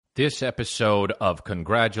This episode of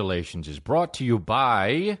Congratulations is brought to you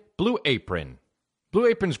by Blue Apron. Blue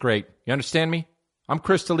Apron's great. You understand me? I'm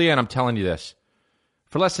Chris D'Elia, and I'm telling you this.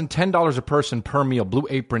 For less than $10 a person per meal, Blue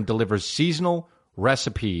Apron delivers seasonal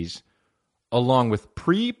recipes along with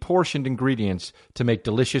pre-portioned ingredients to make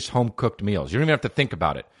delicious home-cooked meals. You don't even have to think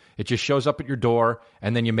about it. It just shows up at your door,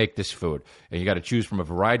 and then you make this food. And you got to choose from a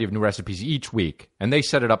variety of new recipes each week, and they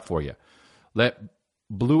set it up for you. Let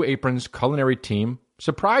Blue Apron's culinary team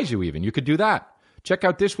surprise you even. You could do that. Check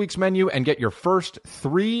out this week's menu and get your first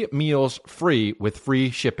 3 meals free with free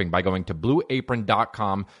shipping by going to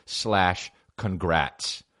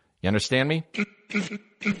blueapron.com/congrats. You understand me?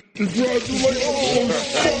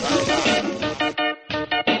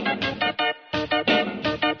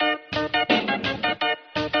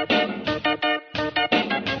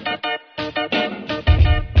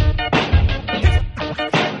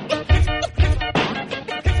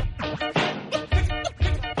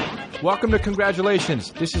 Welcome to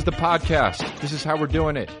Congratulations. This is the podcast. This is how we're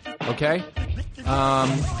doing it, okay?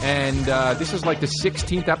 This is like the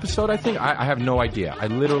 16th episode, I think. I have no idea. I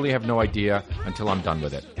literally have no idea until I'm done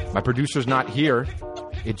with it. My producer's not here.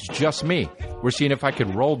 It's just me. We're seeing if I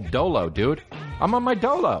could roll Dolo, dude. I'm on my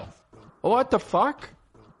Dolo. What the fuck?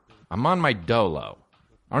 I'm on my Dolo.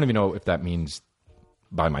 I don't even know if that means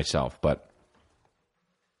by myself, but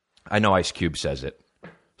I know Ice Cube says it.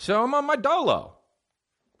 So I'm on my Dolo.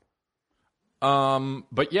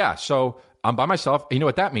 But yeah, so I'm by myself. You know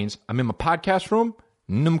what that means? I'm in my podcast room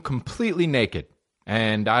and I'm completely naked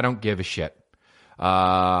and I don't give a shit.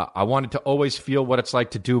 I wanted to always feel what it's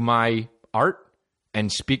like to do my art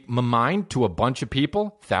and speak my mind to a bunch of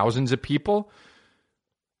people, thousands of people,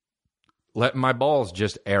 letting my balls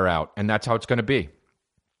just air out. And that's how it's going to be.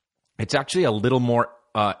 It's actually a little more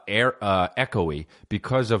echoey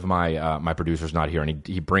because of my producer's not here, and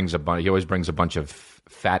he always brings a bunch of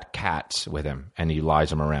fat cats with him, and he lies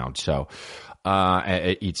them around, so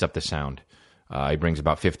it eats up the sound. He brings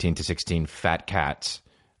about 15 to 16 fat cats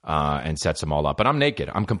and sets them all up. But I'm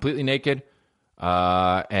naked. I'm completely naked,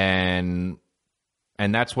 and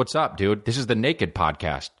that's what's up, dude. This is the Naked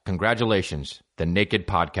Podcast. Congratulations, the Naked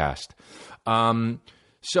Podcast.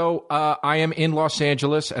 So I am in Los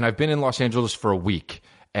Angeles, and I've been in Los Angeles for a week.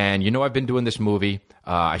 And you know I've been doing this movie.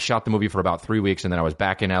 I shot the movie for about 3 weeks, and then I was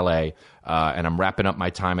back in L.A., and I'm wrapping up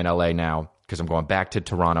my time in L.A. now because I'm going back to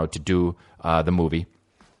Toronto to do the movie,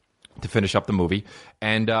 to finish up the movie.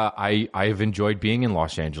 And I have enjoyed being in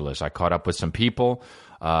Los Angeles. I caught up with some people.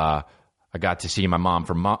 I got to see my mom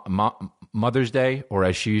for Mother's Day, or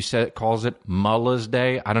as she calls it, Mullah's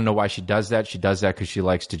Day. I don't know why she does that. She does that because she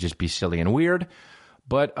likes to just be silly and weird.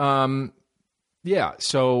 But yeah,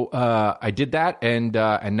 so I did that, and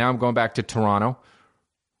now I'm going back to Toronto.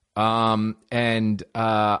 I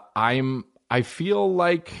feel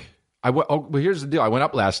like here's the deal. I went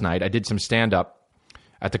up last night. I did some stand up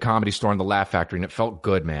at the Comedy Store in the Laugh Factory, and it felt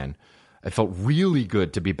good, man. It felt really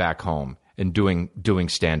good to be back home and doing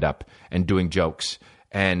stand up and doing jokes.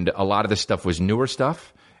 And a lot of this stuff was newer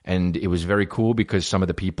stuff. And it was very cool because some of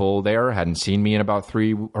the people there hadn't seen me in about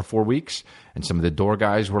 3 or 4 weeks. And some of the door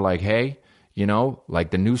guys were like, hey, you know, like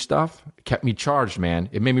the new stuff. It kept me charged, man.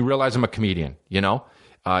 It made me realize I'm a comedian, you know,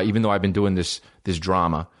 even though I've been doing this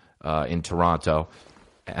drama in Toronto.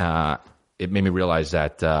 It made me realize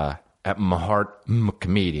that at my heart, I'm a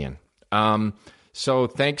comedian. So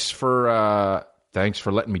thanks for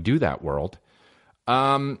letting me do that, world.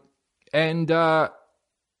 Now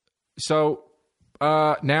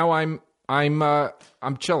I'm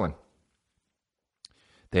chilling.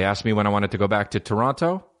 They asked me when I wanted to go back to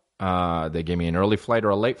Toronto. They gave me an early flight or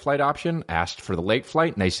a late flight option. Asked for the late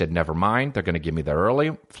flight, and they said never mind. They're going to give me the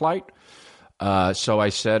early flight. So I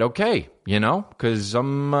said okay, you know, because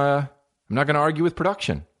I'm not going to argue with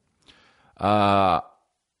production. Went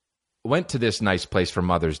to this nice place for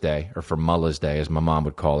Mother's Day, or for Mullah's Day, as my mom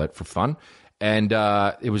would call it, for fun. And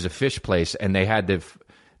it was a fish place, and they had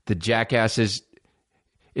the jackasses.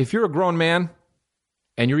 If you're a grown man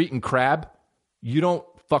and you're eating crab, you don't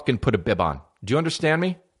fucking put a bib on. Do you understand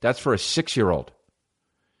me? That's for a 6-year-old.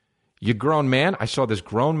 You grown man. I saw this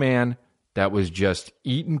grown man that was just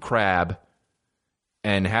eating crab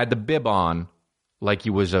and had the bib on like he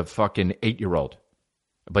was a fucking 8-year-old.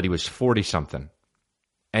 But he was 40-something.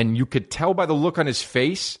 And you could tell by the look on his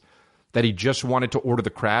face that he just wanted to order the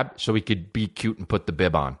crab so he could be cute and put the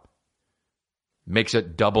bib on. Makes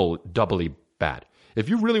it doubly bad. If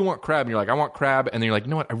you really want crab and you're like, I want crab, and then you're like,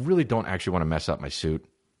 you know what, I really don't actually want to mess up my suit,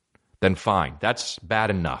 then fine. That's bad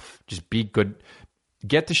enough. Just be good.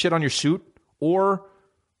 Get the shit on your suit, or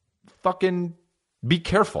fucking be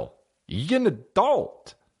careful. You're an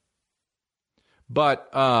adult. But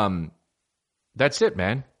that's it,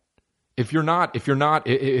 man. If you're like, maybe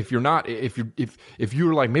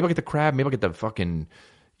I'll get the crab, maybe I'll get the fucking,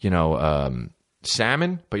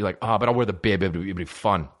 salmon, but you're like, but I'll wear the bib. It'll be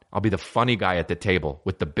fun. I'll be the funny guy at the table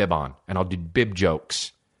with the bib on, and I'll do bib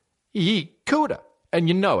jokes. Cuda. And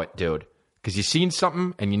you know it, dude, because you've seen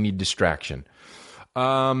something and you need distraction.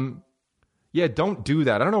 Don't do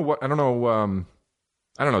that. I don't know.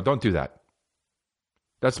 Don't do that.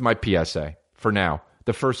 That's my PSA for now.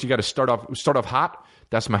 The first, you got to start off hot.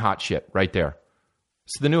 That's my hot shit right there.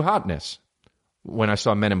 It's the new hotness. When I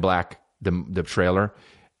saw Men in Black, the trailer,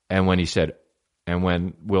 and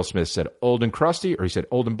when Will Smith said old and crusty, or he said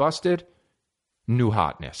old and busted, new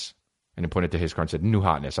hotness. And he pointed to his car and said new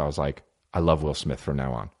hotness. I was like, I love Will Smith from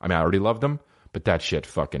now on. I mean, I already loved him, but that shit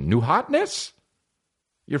fucking new hotness?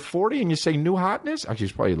 You're 40 and you say new hotness? Actually,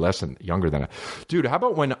 he's probably younger than that. Dude, how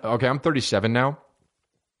about I'm 37 now,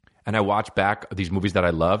 and I watch back these movies that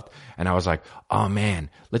I loved, and I was like, oh man,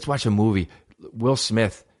 let's watch a movie. Will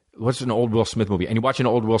Smith, what's an old Will Smith movie? And you watch an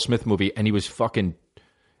old Will Smith movie, and he was fucking,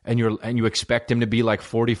 and you expect him to be like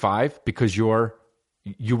 45 because you were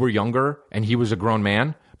younger and he was a grown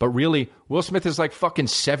man. But really, Will Smith is like fucking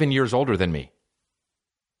 7 years older than me.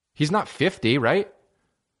 He's not 50, right?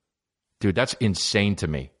 Dude, that's insane to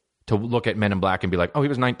me, to look at Men in Black and be like, oh, he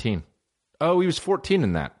was 19. Oh, he was 14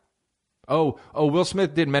 in that. Oh, Will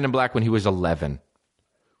Smith did Men in Black when he was 11.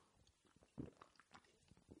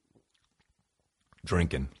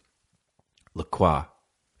 Drinking. La Croix,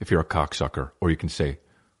 if you're a cocksucker. Or you can say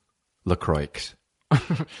LaCroix.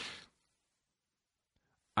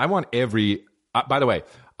 I want by the way,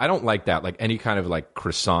 I don't like that, like any kind of like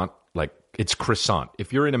croissant, like it's croissant.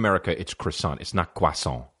 If you're in America, it's croissant. It's not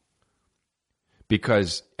croissant.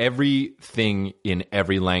 Because everything in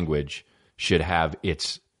every language should have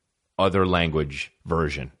its other language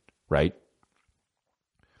version, right?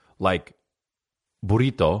 Like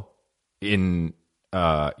burrito in,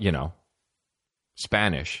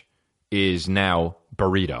 Spanish is now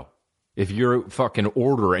burrito. If you're fucking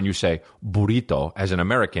order and you say burrito as an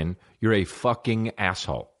American, you're a fucking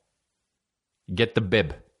asshole. Get the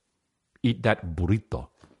bib. Eat that burrito.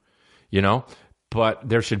 But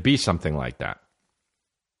there should be something like that.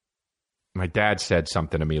 My dad said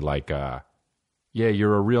something to me like,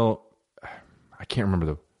 you're a real, I can't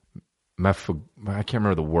remember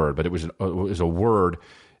the word, but it was a word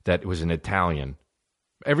that was in Italian.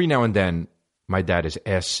 Every now and then, my dad is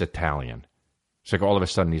Italian. It's like all of a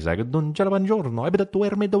sudden he's like, and you're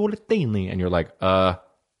like,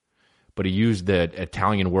 but he used the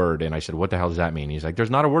Italian word, and I said, what the hell does that mean? He's like, there's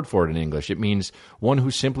not a word for it in English. It means one who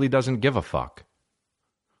simply doesn't give a fuck.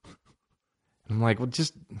 I'm like, well,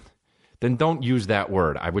 then don't use that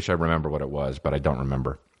word. I wish I remember what it was, but I don't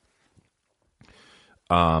remember.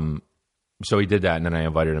 So he did that, and then I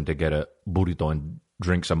invited him to get a burrito and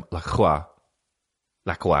drink some La Croix.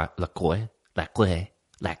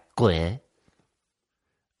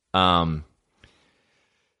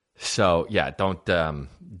 So yeah,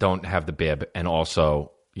 don't have the bib, and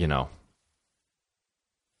also,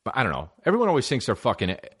 but I don't know. Everyone always thinks they're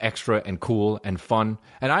fucking extra and cool and fun.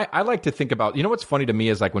 And I like to think about, what's funny to me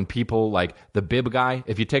is like when people like the bib guy,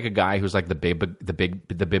 if you take a guy who's like the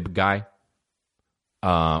bib guy,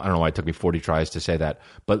 I don't know why it took me 40 tries to say that,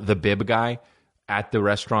 but the bib guy at the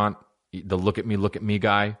restaurant, the look at me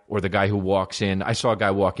guy, or the guy who walks in. I saw a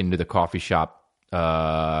guy walk into the coffee shop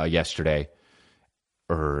yesterday,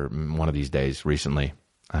 or one of these days recently.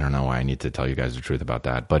 I don't know why I need to tell you guys the truth about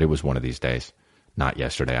that, but it was one of these days. Not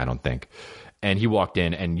yesterday, I don't think. And he walked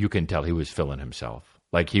in, and you can tell he was feeling himself.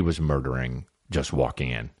 Like he was murdering just walking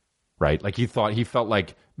in, right? Like he felt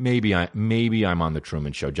like maybe I'm on the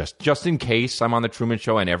Truman Show. Just in case I'm on the Truman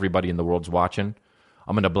Show and everybody in the world's watching,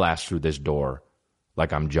 I'm going to blast through this door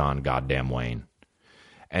like I'm John goddamn Wayne.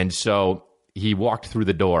 And so he walked through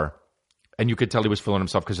the door, and you could tell he was feeling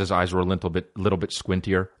himself because his eyes were a little bit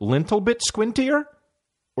squintier. Little bit squintier?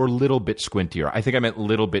 Or little bit squintier. I think I meant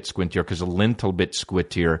little bit squintier because a little bit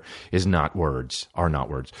squintier are not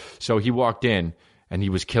words. So he walked in and he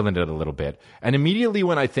was killing it a little bit. And immediately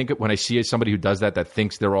when I see somebody who does that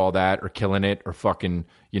thinks they're all that or killing it or fucking,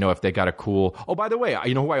 if they got a cool. Oh, by the way,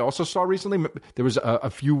 you know who I also saw recently? There was a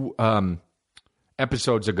few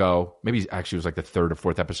episodes ago, maybe actually it was like the third or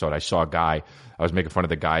fourth episode, I saw a guy, I was making fun of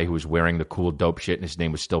the guy who was wearing the cool dope shit and his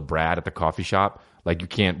name was still Brad at the coffee shop. Like you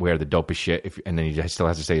can't wear the dopest shit and then he still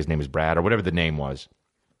has to say his name is Brad or whatever the name was.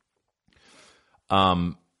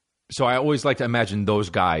 So I always like to imagine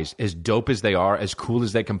those guys, as dope as they are, as cool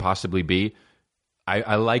as they can possibly be,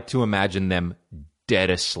 I like to imagine them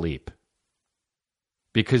dead asleep.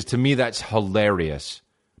 Because to me that's hilarious.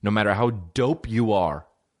 no matter how dope you are,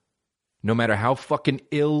 no matter how fucking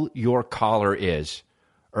ill your collar is,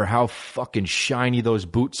 or how fucking shiny those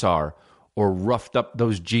boots are, or roughed up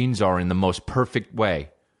those jeans are in the most perfect way,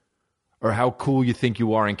 or how cool you think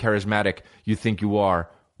you are and charismatic you think you are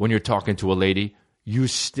when you're talking to a lady, you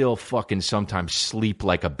still fucking sometimes sleep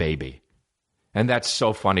like a baby. And that's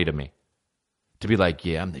so funny to me. To be like,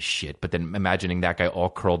 yeah, I'm the shit. But then imagining that guy all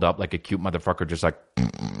curled up like a cute motherfucker, just like,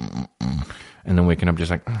 and then waking up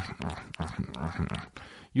just like,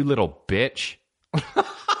 you little bitch.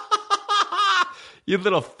 You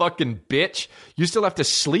little fucking bitch. You still have to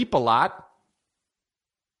sleep a lot.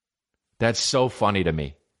 That's so funny to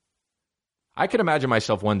me. I can imagine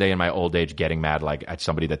myself one day in my old age getting mad like at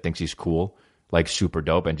somebody that thinks he's cool, like super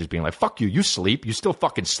dope, and just being like, fuck you, you sleep. You still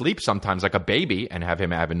fucking sleep sometimes like a baby, and have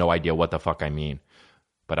him having no idea what the fuck I mean.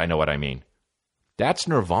 But I know what I mean. That's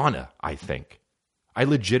nirvana, I think. I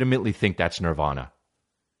legitimately think that's nirvana.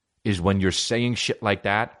 Is when you're saying shit like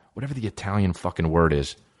that, whatever the Italian fucking word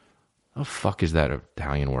is. What the fuck is that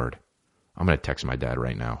Italian word? I'm going to text my dad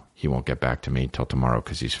right now. He won't get back to me till tomorrow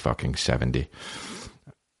because he's fucking 70.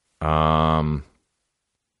 Hey,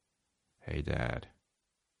 Dad.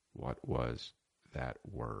 What was that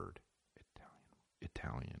word?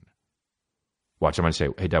 Italian. Watch, I'm going to say,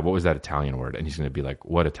 hey, Dad, what was that Italian word? And he's going to be like,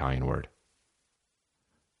 what Italian word?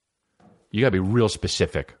 You got to be real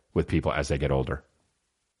specific with people as they get older.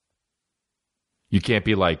 You can't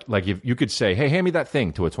be like if you could say, hey, hand me that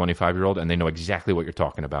thing to a 25-year-old and they know exactly what you're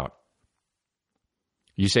talking about.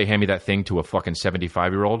 You say, hand me that thing to a fucking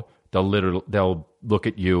 75-year-old, they'll look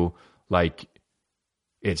at you like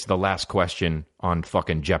it's the last question on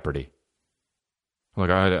fucking Jeopardy. Like,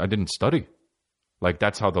 I didn't study. Like,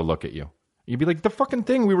 that's how they'll look at you. You'd be like, the fucking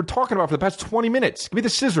thing we were talking about for the past 20 minutes. Give me the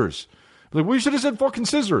scissors. Like, we should have said fucking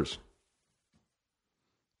scissors.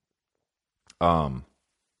 Yeah.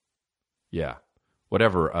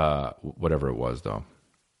 Whatever it was, though.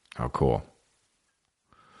 How cool.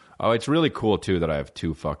 Oh, it's really cool, too, that I have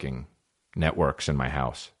 2 fucking networks in my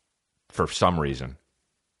house. For some reason.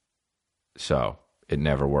 So, it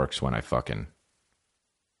never works when I fucking...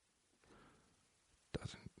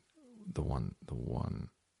 The one...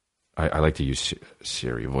 I like to use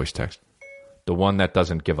Siri, voice text. The one that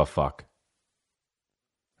doesn't give a fuck.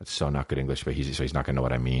 That's so not good English, but he's not going to know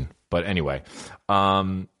what I mean. But anyway...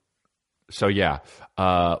 So yeah,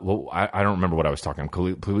 well, I don't remember what I was talking. I'm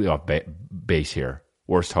completely off base here.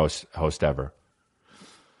 Worst host ever.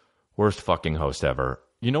 Worst fucking host ever.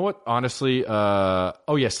 You know what? Honestly,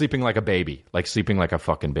 oh yeah, sleeping like a baby, like sleeping like a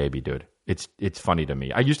fucking baby, dude. It's funny to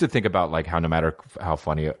me. I used to think about like how no matter how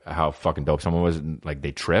funny, how fucking dope someone was, like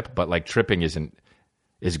they trip, but like tripping isn't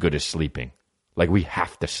as good as sleeping. Like we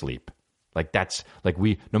have to sleep. Like that's like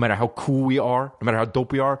no matter how cool we are, no matter how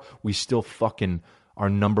dope we are, we still fucking are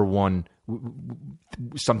number one.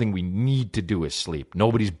 Something we need to do is sleep.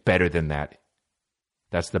 Nobody's better than that.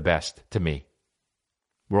 That's the best to me.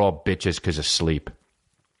 We're all bitches because of sleep.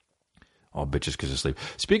 All bitches because of sleep.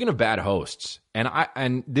 Speaking of bad hosts,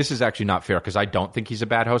 and this is actually not fair because I don't think he's a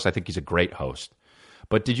bad host. I think he's a great host.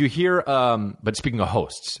 But did you hear? But speaking of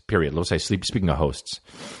hosts, period. Let's say sleep. Speaking of hosts,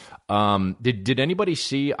 did anybody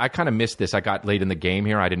see? I kind of missed this. I got late in the game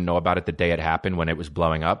here. I didn't know about it the day it happened when it was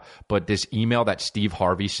blowing up. But this email that Steve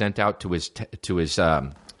Harvey sent out to his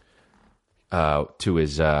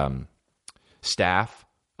staff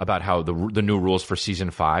about how the new rules for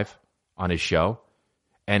season 5 on his show,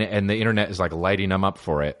 and the internet is like lighting him up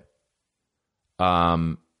for it.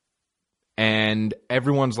 And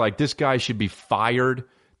everyone's like, this guy should be fired.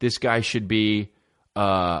 This guy should be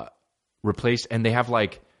replaced. And they have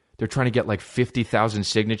like. They're trying to get like 50,000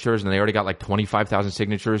 signatures, and they already got like 25,000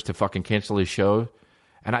 signatures to fucking cancel his show.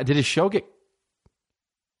 And did his show get...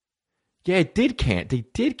 Yeah, it did they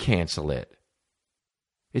did cancel it.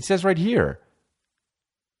 It says right here.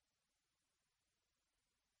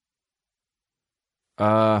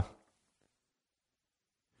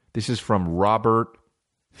 This is from Robert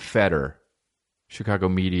Fetter. Chicago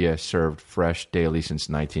media served fresh daily since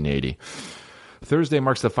 1980. Thursday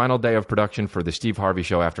marks the final day of production for the Steve Harvey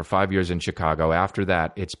Show after 5 years in Chicago. After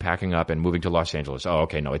that, it's packing up and moving to Los Angeles. Oh,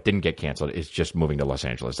 okay, no, it didn't get canceled. It's just moving to Los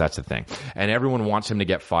Angeles. That's the thing. And everyone wants him to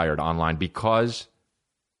get fired online because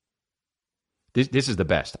this is the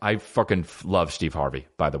best. I fucking love Steve Harvey,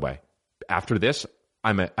 by the way. After this,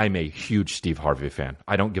 I'm a huge Steve Harvey fan.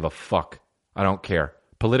 I don't give a fuck. I don't care.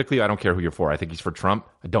 Politically, I don't care who you're for. I think he's for Trump.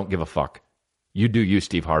 I don't give a fuck. You do you,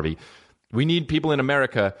 Steve Harvey. We need people in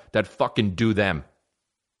America that fucking do them.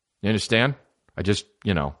 You understand? I just,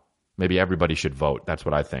 maybe everybody should vote. That's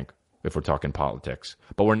what I think. if we're talking politics.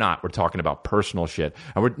 But we're not. We're talking about personal shit.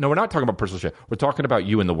 And we're not talking about personal shit. We're talking about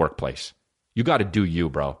you in the workplace. You got to do you,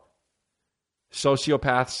 bro.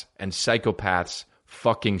 Sociopaths and psychopaths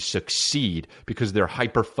fucking succeed because they're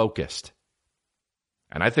hyper-focused.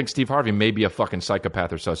 And I think Steve Harvey may be a fucking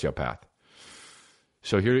psychopath or sociopath.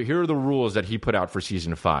 So here are the rules that he put out for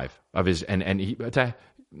season 5 of his, and I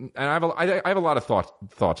have a lot of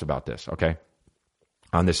thoughts about this. Okay,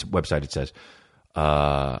 on this website it says,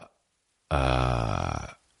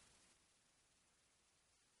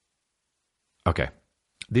 okay,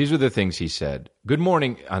 these are the things he said. Good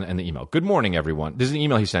morning, in the email. Good morning, everyone. This is an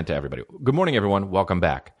email he sent to everybody. Good morning, everyone. Welcome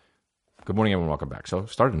back. Good morning, everyone. Welcome back. So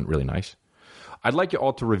started really nice. I'd like you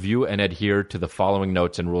all to review and adhere to the following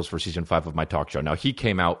notes and rules for season 5 of my talk show. Now, he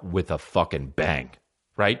came out with a fucking bang,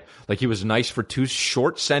 right? Like, he was nice for 2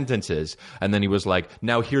 short sentences, and then he was like,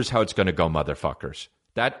 now here's how it's going to go, motherfuckers.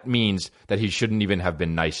 That means that he shouldn't even have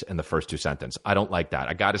been nice in the first 2 sentences. I don't like that.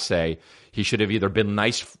 I got to say, he should have either been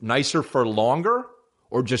nicer for longer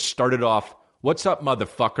or just started off, what's up,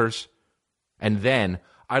 motherfuckers? And then,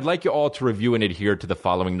 I'd like you all to review and adhere to the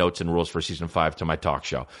following notes and rules for season 5 to my talk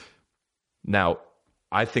show. Now,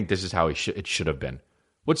 I think this is how it should have been.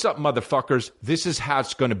 What's up, motherfuckers? This is how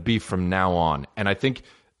it's going to be from now on. And I think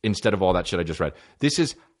instead of all that shit I just read, this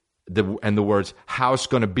is the words how it's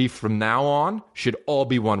going to be from now on should all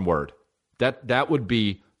be one word. That would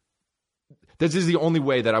be. This is the only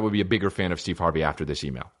way that I would be a bigger fan of Steve Harvey after this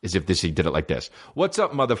email, is if he did it like this. What's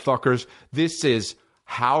up, motherfuckers? This is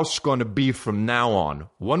how it's going to be from now on.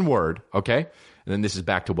 One word, okay? And then this is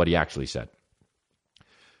back to what he actually said.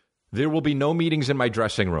 There will be no meetings in my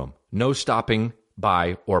dressing room. No stopping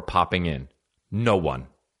by or popping in. No one.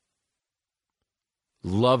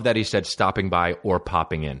 Love that he said stopping by or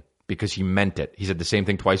popping in, because he meant it. He said the same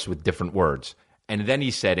thing twice with different words. And then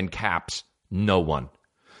he said in caps, no one.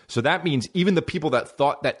 So that means even the people that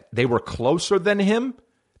thought that they were closer than him,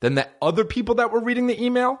 than the other people that were reading the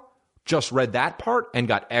email, just read that part and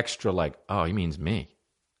got extra like, oh, he means me.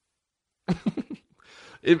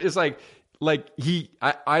 It's like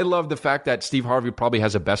I love the fact that Steve Harvey probably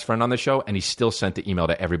has a best friend on the show, and he still sent the email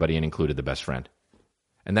to everybody and included the best friend.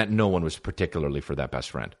 And that no one was particularly for that best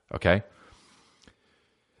friend, okay?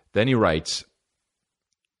 Then he writes,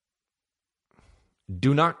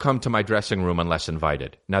 do not come to my dressing room unless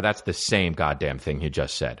invited. Now, that's the same goddamn thing he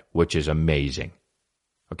just said, which is amazing.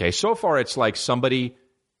 Okay, so far it's like somebody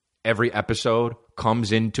every episode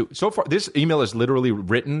comes into... So far, this email is literally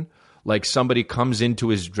written like somebody comes into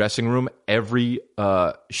his dressing room every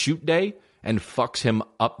shoot day and fucks him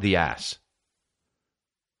up the ass.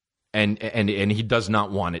 And he does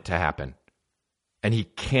not want it to happen. And he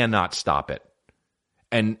cannot stop it.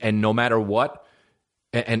 And no matter what,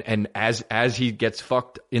 and as he gets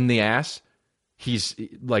fucked in the ass, he's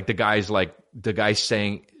like the guy's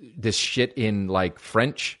saying this shit in like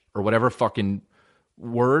French or whatever fucking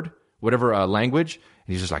word, whatever language.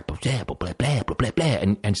 And he's just like, blah, blah, blah, blah, blah, blah, blah.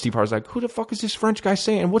 And Steve Harvey's like, who the fuck is this French guy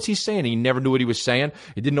saying? And what's he saying? And he never knew what he was saying.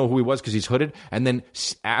 He didn't know who he was because he's hooded. And then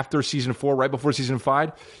after season 4, right before season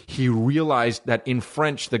 5, he realized that in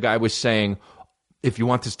French, the guy was saying, if you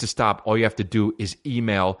want this to stop, all you have to do is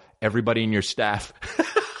email everybody in your staff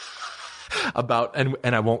about,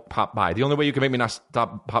 and I won't pop by. The only way you can make me not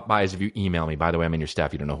pop by is if you email me. By the way, I'm in your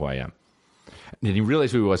staff. You don't know who I am. And he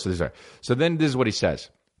realized who he was. So then this is what he says.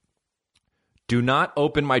 Do not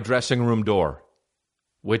open my dressing room door,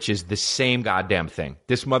 which is the same goddamn thing.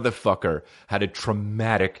 This motherfucker had a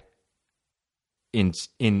traumatic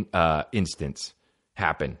instance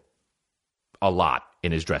happen a lot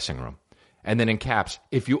in his dressing room. And then in caps,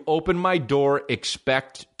 if you open my door,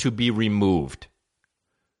 expect to be removed.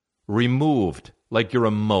 Removed like you're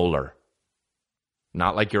a molar,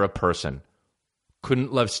 not like you're a person.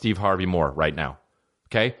 Couldn't love Steve Harvey more right now.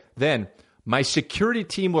 Okay? Then, my security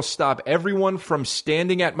team will stop everyone from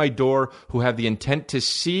standing at my door who have the intent to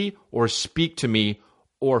see or speak to me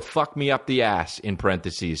or fuck me up the ass, in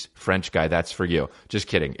parentheses, French guy, that's for you. Just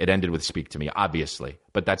kidding. It ended with speak to me, obviously.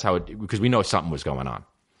 But that's how it, because we know something was going on.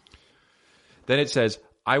 Then it says,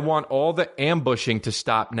 I want all the ambushing to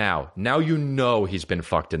stop now. Now you know he's been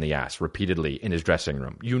fucked in the ass repeatedly in his dressing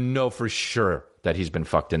room. You know for sure that he's been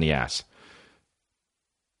fucked in the ass.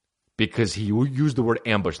 Because he used the word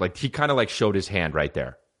ambush. Like he kind of like showed his hand right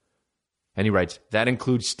there. And he writes, that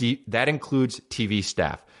includes TV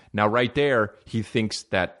staff. Now right there, he thinks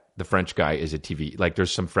that the French guy is a TV. Like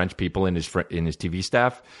there's some French people in his TV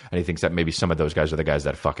staff. And he thinks that maybe some of those guys are the guys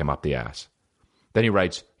that fuck him up the ass. Then he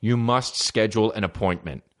writes, you must schedule an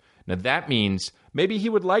appointment. Now, that means maybe he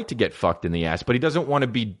would like to get fucked in the ass, but he doesn't want to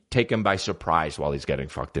be taken by surprise while he's getting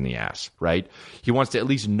fucked in the ass, right? He wants to at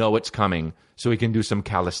least know it's coming so he can do some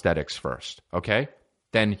calisthenics first, okay?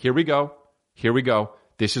 Then here we go. Here we go.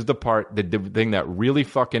 This is the part, the thing that really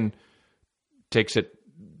fucking takes it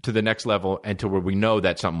to the next level and to where we know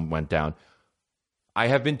that something went down. I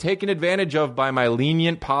have been taken advantage of by my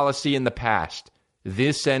lenient policy in the past.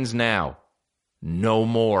 This ends now. No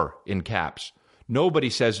more, in caps. Nobody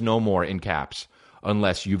says no more in caps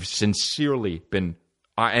unless you've sincerely been,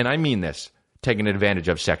 and I mean this, taken advantage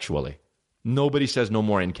of sexually. Nobody says no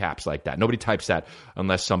more in caps like that. Nobody types that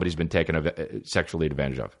unless somebody's been taken sexually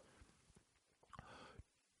advantage of.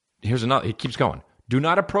 Here's another. He keeps going. Do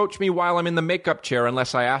not approach me while I'm in the makeup chair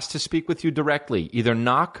unless I ask to speak with you directly. Either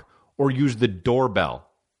knock or use the doorbell.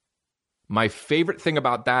 My favorite thing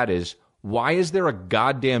about that is, why is there a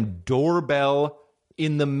goddamn doorbell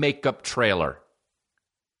in the makeup trailer?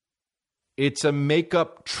 It's a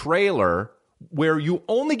makeup trailer where you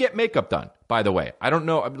only get makeup done, by the way. I don't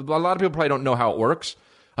know. A lot of people probably don't know how it works.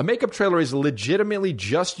 A makeup trailer is legitimately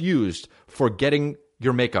just used for getting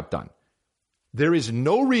your makeup done. There is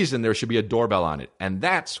no reason there should be a doorbell on it. And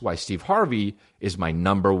that's why Steve Harvey is my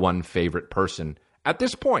number one favorite person at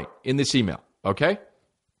this point in this email, okay?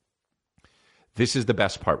 This is the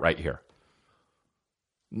best part right here.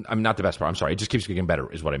 I'm not the best part. I'm sorry. It just keeps getting better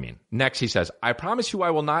is what I mean. Next, he says, I promise you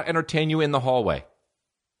I will not entertain you in the hallway.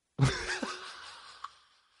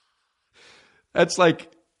 That's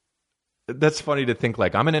funny to think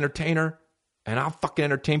like, I'm an entertainer and I'll fucking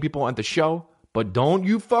entertain people at the show. But don't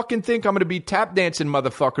you fucking think I'm going to be tap dancing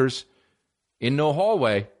motherfuckers in no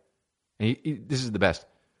hallway. And this is the best.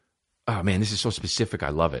 Oh, man, this is so specific.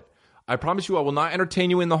 I love it. I promise you I will not entertain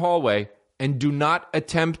you in the hallway and do not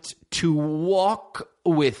attempt to walk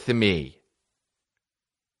with me.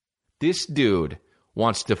 This dude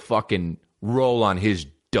wants to fucking roll on his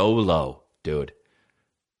dolo, dude.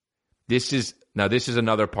 This is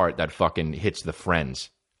another part that fucking hits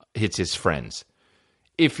his friends.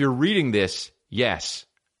 If you're reading this, yes,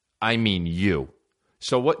 I mean you.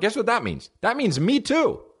 So guess what that means? That means me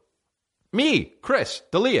too. Me, Chris,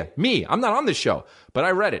 D'Elia, me. I'm not on this show, but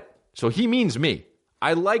I read it. So he means me.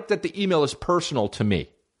 I like that the email is personal to me.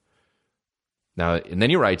 Now, and then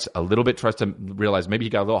he writes, a little bit, tries to realize maybe he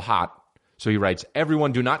got a little hot. So he writes,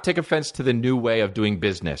 everyone, do not take offense to the new way of doing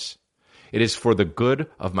business. It is for the good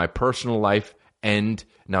of my personal life. And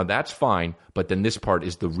now that's fine, but then this part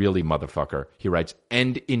is the really motherfucker. He writes,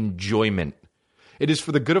 and enjoyment. It is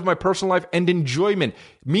for the good of my personal life and enjoyment.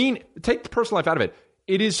 Take the personal life out of it.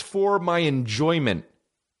 It is for my enjoyment.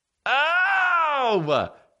 Oh!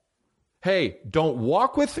 Hey, don't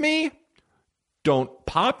walk with me. Don't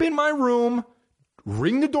pop in my room.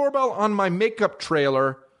 Ring the doorbell on my makeup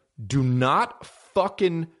trailer. Do not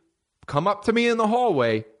fucking come up to me in the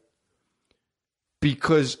hallway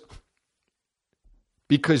because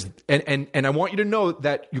and I want you to know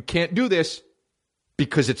that you can't do this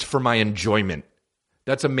because it's for my enjoyment.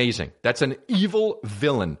 That's amazing. That's an evil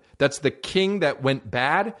villain. That's the king that went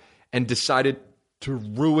bad and decided to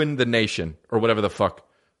ruin the nation or whatever the fuck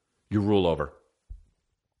you rule over.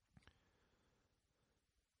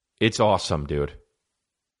 It's awesome, dude.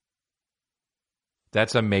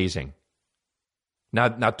 That's amazing. Now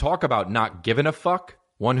talk about not giving a fuck.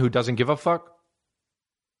 One who doesn't give a fuck.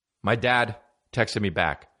 My dad texted me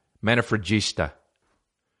back. Manifregista.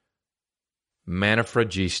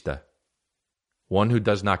 Manifregista. One who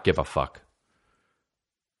does not give a fuck.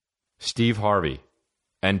 Steve Harvey.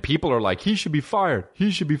 And people are like, he should be fired.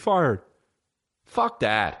 He should be fired. Fuck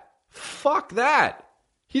that. Fuck that.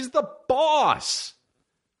 He's the boss.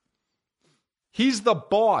 He's the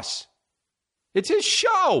boss. It's his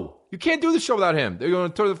show. You can't do the show without him. They're going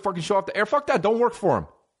to throw the fucking show off the air. Fuck that. Don't work for him.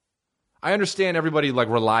 I understand everybody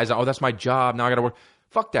relies on, that's my job. Now I got to work.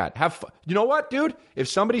 Fuck that. You know what, dude? If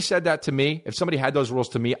somebody said that to me, if somebody had those rules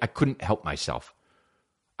to me, I couldn't help myself.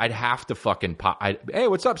 I'd have to fucking pop. Hey,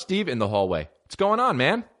 what's up, Steve? In the hallway. What's going on,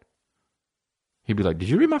 man? He'd be like, did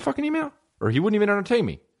you read my fucking email? Or he wouldn't even entertain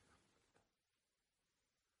me.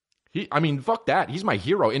 Fuck that. He's my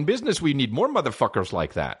hero. In business, we need more motherfuckers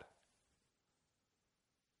like that.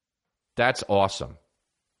 That's awesome.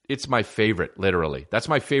 It's my favorite, literally. That's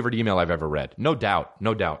my favorite email I've ever read. No doubt.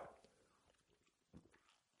 No doubt.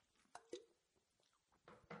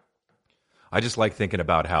 I just like thinking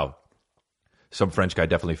about how some French guy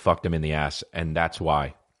definitely fucked him in the ass, and that's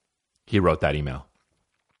why he wrote that email.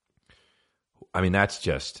 That's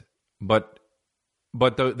just... But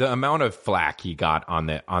the amount of flack he got on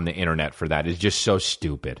the internet for that is just so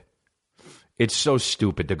stupid. It's so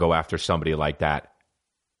stupid to go after somebody like that.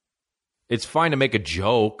 It's fine to make a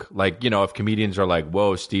joke. Like, if comedians are like,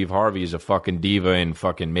 whoa, Steve Harvey is a fucking diva and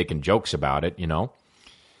fucking making jokes about it,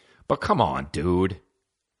 But come on, dude.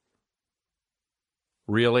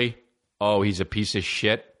 Really? Oh, he's a piece of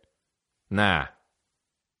shit? Nah.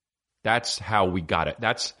 That's how we got it.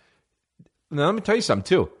 Now, let me tell you something,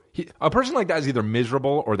 too. A person like that is either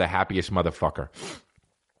miserable or the happiest motherfucker.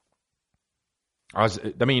 I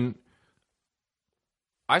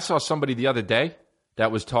saw somebody the other day that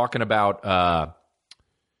was talking about,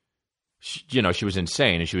 she was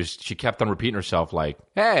insane, and she kept on repeating herself like,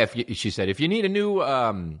 hey, she said, if you need a new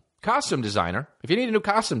costume designer,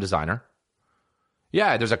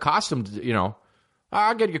 yeah, there's a costume,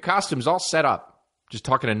 I'll get your costumes all set up. Just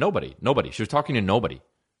talking to nobody. She was talking to nobody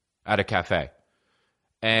at a cafe.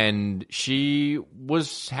 And she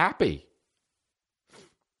was happy.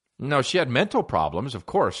 No, she had mental problems, of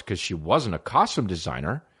course, because she wasn't a costume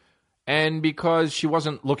designer and because she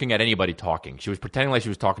wasn't looking at anybody talking. She was pretending like she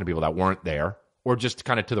was talking to people that weren't there or just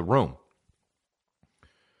kind of to the room.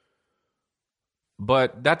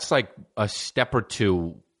 But that's like a step or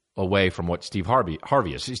two away from what Steve Harvey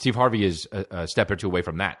is. Steve Harvey is a step or two away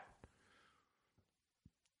from that.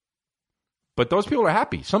 But those people are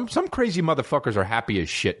happy. Some crazy motherfuckers are happy as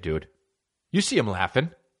shit, dude. You see them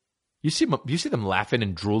laughing. You see them laughing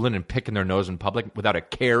and drooling and picking their nose in public without a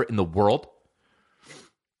care in the world.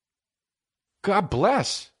 God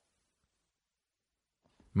bless.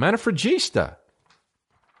 Manifregista.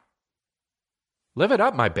 Live it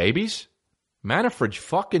up, my babies. Manifreg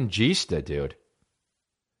fucking Gista, dude.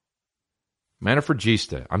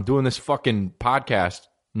 Manifregista. I'm doing this fucking podcast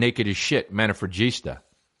naked as shit. Manifregista.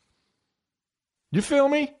 You feel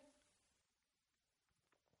me?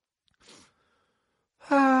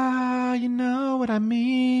 You know what I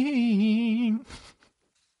mean.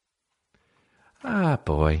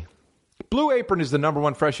 Boy. Blue Apron is the number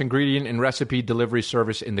one fresh ingredient and recipe delivery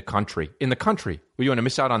service in the country. In the country. Well, you want to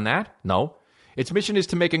miss out on that? No. Its mission is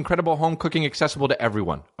to make incredible home cooking accessible to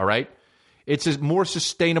everyone, all right? It's a more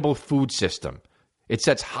sustainable food system. It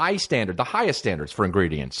sets the highest standards for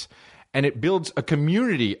ingredients, and it builds a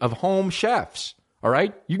community of home chefs, all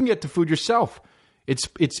right? You can get the food yourself.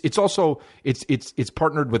 It's also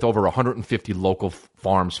partnered with over 150 local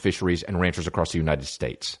farms, fisheries, and ranchers across the United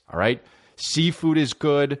States, all right? Seafood is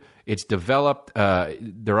good. It's developed,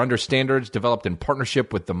 they're under standards, developed in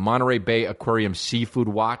partnership with the Monterey Bay Aquarium Seafood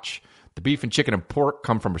Watch. The beef and chicken and pork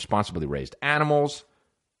come from responsibly raised animals.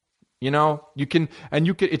 It's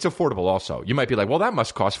affordable also. You might be like, well, that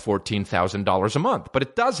must cost $14,000 a month, but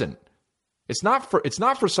it doesn't. It's not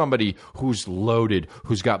for somebody who's loaded,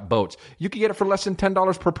 who's got boats. You can get it for less than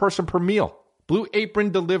 $10 per person per meal. Blue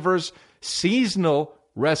Apron delivers seasonal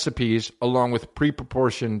recipes along with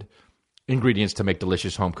pre-proportioned ingredients to make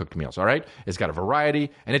delicious home-cooked meals, all right? It's got a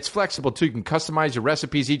variety, and it's flexible, too. You can customize your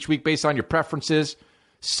recipes each week based on your preferences.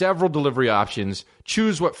 Several delivery options.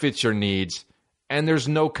 Choose what fits your needs. And there's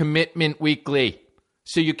no commitment weekly.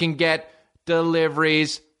 So you can get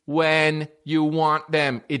deliveries when you want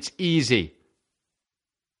them. It's easy.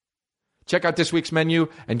 Check out this week's menu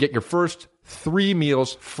and get your first 3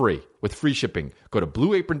 meals free with free shipping. Go to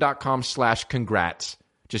blueapron.com/congrats.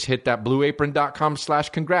 Just hit that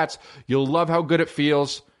blueapron.com/congrats. You'll love how good it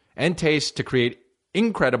feels and tastes to create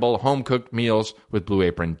incredible home-cooked meals with Blue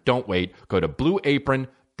Apron. Don't wait. Go to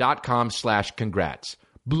blueapron.com/congrats.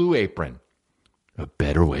 Blue Apron. A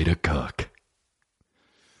better way to cook.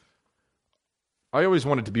 I always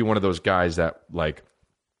wanted to be one of those guys that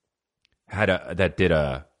did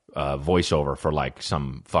a voiceover for like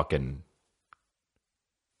some fucking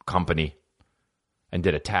company and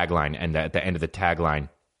did a tagline, and at the end of the tagline,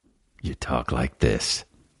 you talk like this.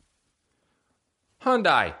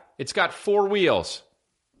 Hyundai, it's got 4 wheels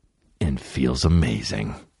and feels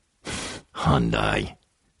amazing. Hyundai.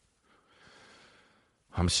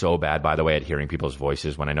 I'm so bad, by the way, at hearing people's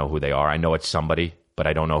voices when I know who they are. I know it's somebody, but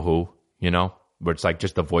I don't know who, where it's like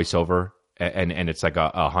just the voiceover and it's like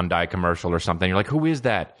a Hyundai commercial or something. You're like, who is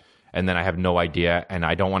that? And then I have no idea, and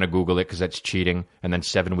I don't want to Google it because that's cheating. And then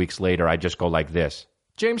 7 weeks later, I just go like this,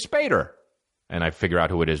 James Spader. And I figure out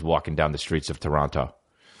who it is walking down the streets of Toronto.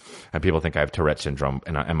 And people think I have Tourette syndrome,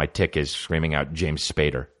 and my tick is screaming out James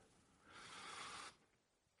Spader.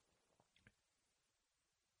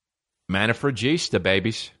 Manifregista,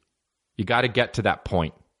 babies. You got to get to that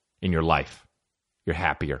point in your life. You're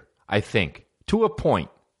happier, I think, to a point.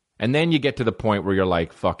 And then you get to the point where you're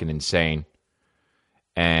like fucking insane.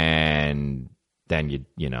 And then you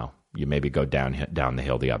maybe go down the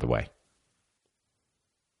hill the other way.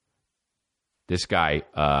 This guy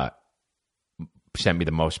sent me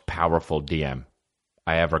the most powerful DM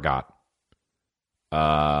I ever got.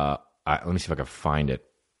 Let me see if I can find it.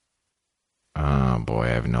 Oh, boy, I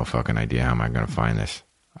have no fucking idea how am I going to find this.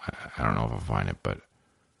 I don't know if I'll find it, but...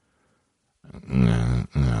 Come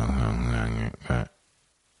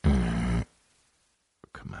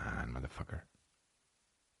on, motherfucker.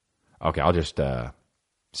 Okay, I'll just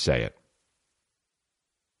say it.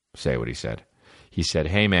 Say what he said. He said,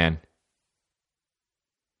 hey, man.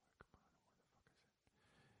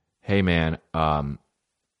 Hey, man.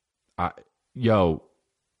 Yo,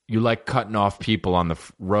 you like cutting off people on the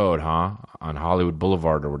road, huh? On Hollywood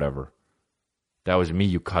Boulevard or whatever. That was me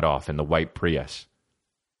you cut off in the white Prius.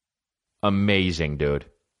 Amazing, dude.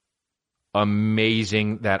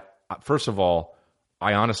 Amazing that, first of all,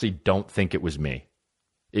 I honestly don't think it was me.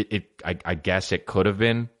 I guess it could have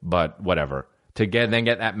been, but whatever. To get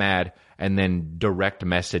that mad and then direct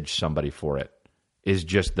message somebody for it is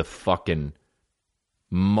just the fucking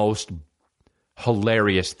most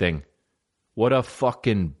hilarious thing. What a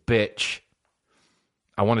fucking bitch.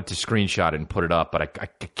 I wanted to screenshot it and put it up, but I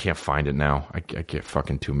can't find it now. I get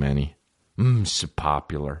fucking too many. So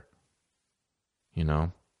popular. You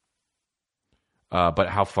know? But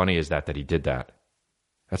how funny is that he did that?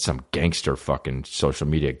 That's some gangster fucking social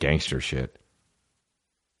media gangster shit.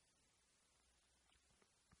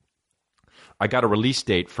 I got a release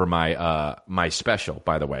date for my my special,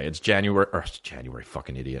 by the way. It's January,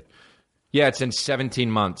 fucking idiot. Yeah, it's in 17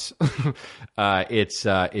 months. It's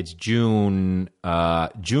June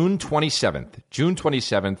 27th. June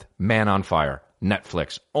 27th, Man on Fire.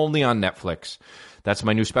 Netflix. Only on Netflix. That's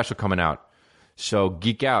my new special coming out. So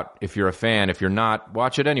geek out if you're a fan. If you're not,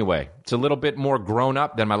 watch it anyway. It's a little bit more grown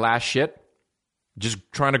up than my last shit. Just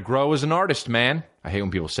trying to grow as an artist, man. I hate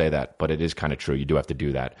when people say that, but it is kind of true. You do have to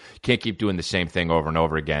do that. You can't keep doing the same thing over and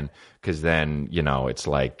over again because then, you know, it's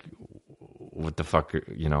like, what the fuck,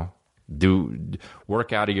 you know?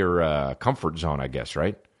 Work out of your comfort zone, I guess,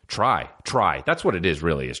 right? Try. That's what it is,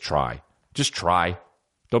 really, is try. Just try.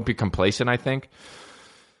 Don't be complacent, I think.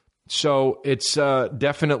 So it's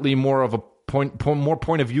definitely more of a more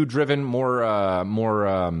point of view driven, more.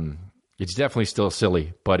 It's definitely still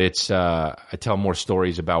silly, but it's. I tell more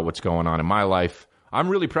stories about what's going on in my life. I'm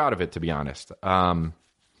really proud of it, to be honest.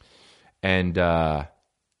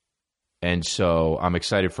 And so I'm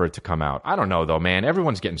excited for it to come out. I don't know, though, man.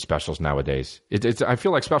 Everyone's getting specials nowadays. I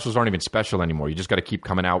feel like specials aren't even special anymore. You just got to keep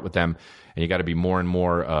coming out with them, and you got to be more and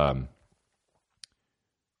more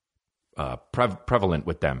prevalent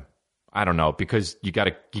with them. I don't know, because you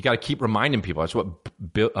got to keep reminding people. That's what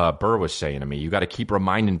Burr was saying to me. You got to keep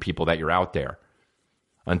reminding people that you're out there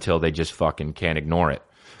until they just fucking can't ignore it.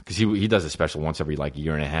 Because he does a special once every like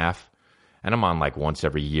year and a half. And I'm on like once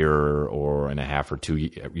every year and a half or 2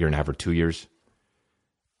 years.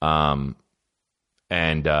 But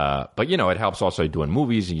you know, it helps also doing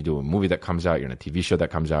movies, and you do a movie that comes out, you're in a TV show that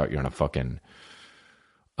comes out, you're in a fucking,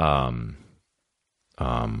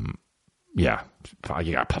 yeah,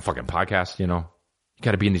 you got a fucking podcast, you know. You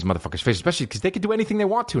got to be in these motherfuckers' faces, especially because they could do anything they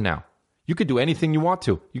want to now. You could do anything you want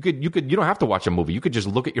to. You don't have to watch a movie. You could just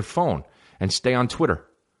look at your phone and stay on Twitter.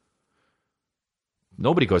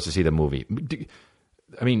 Nobody goes to see the movie.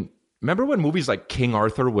 I mean, remember when movies like King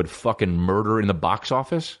Arthur would fucking murder in the box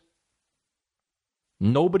office?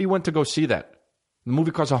 Nobody went to go see that. The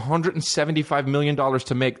movie cost $175 million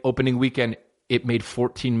to make opening weekend. It made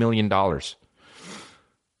 $14 million.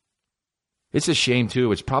 It's a shame,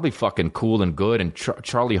 too. It's probably fucking cool and good, and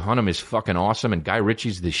Charlie Hunnam is fucking awesome, and Guy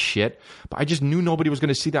Ritchie's the shit. But I just knew nobody was going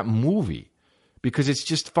to see that movie because it's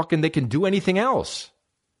just fucking, they can do anything else.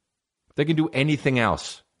 They can do anything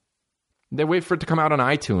else. They wait for it to come out on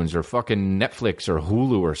iTunes or fucking Netflix or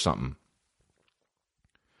Hulu or something.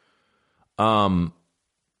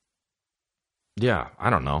 Yeah, I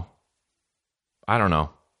don't know.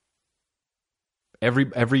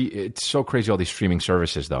 It's so crazy, all these streaming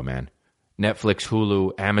services, though, man. Netflix,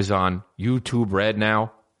 Hulu, Amazon, YouTube Red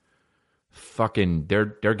now. Fucking,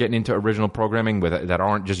 they're getting into original programming that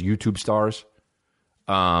aren't just YouTube stars.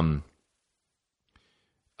 What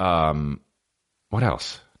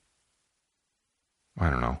else? I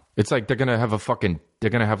don't know. It's like they're gonna have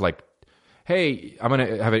like, hey, I'm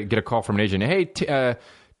gonna get a call from an agent. Hey,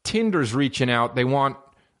 Tinder's reaching out. They want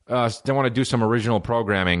to do some original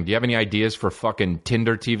programming. Do you have any ideas for fucking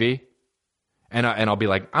Tinder TV? And I'll be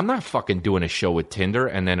like, I'm not fucking doing a show with Tinder.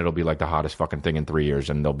 And then it'll be like the hottest fucking thing in 3 years,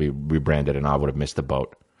 and they'll be rebranded, and I would have missed the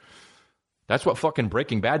boat. That's what fucking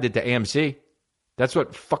Breaking Bad did to AMC. That's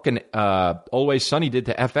what fucking Always Sunny did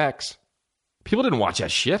to FX. People didn't watch that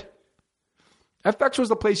shit. FX was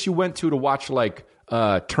the place you went to watch like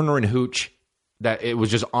Turner and Hooch. That it was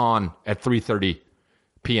just on at 3:30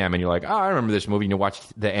 p.m. and you're like, oh, I remember this movie, and you watch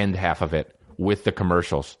the end half of it with the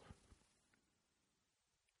commercials.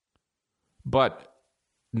 But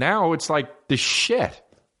now it's like the shit.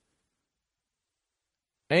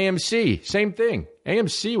 AMC, same thing.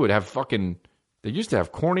 AMC would have they used to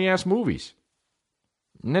have corny-ass movies.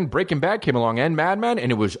 And then Breaking Bad came along and Mad Men,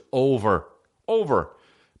 and it was over.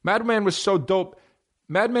 Mad Men was so dope.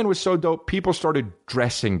 People started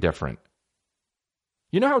dressing different.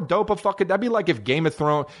 You know how dope that'd be like if Game of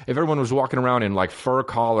Thrones, if everyone was walking around in like fur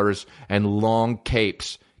collars and long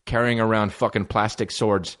capes, carrying around fucking plastic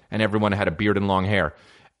swords, and everyone had a beard and long hair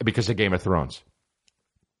because of Game of Thrones.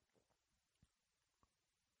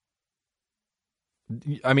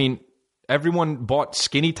 I mean, everyone bought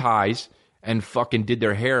skinny ties and fucking did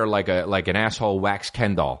their hair like an asshole wax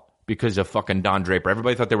Ken doll because of fucking Don Draper.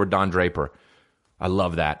 Everybody thought they were Don Draper. I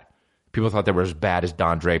love that. People thought they were as bad as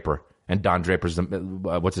Don Draper. And Don Draper's,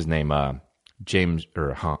 what's his name? James,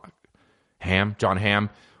 or Ham? John Hamm.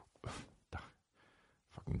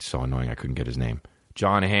 Fucking so annoying I couldn't get his name.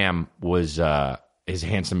 John Hamm was as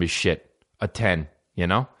handsome as shit. A 10, you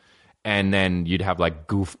know? And then you'd have like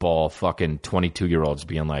goofball fucking 22-year-olds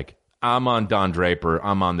being like, I'm on Don Draper.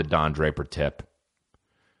 I'm on the Don Draper tip.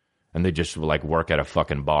 And they just like work at a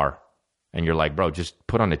fucking bar. And you're like, bro, just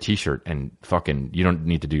put on a t-shirt and fucking, you don't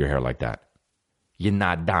need to do your hair like that. You're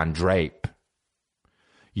not Don Drape.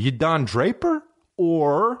 You Don Draper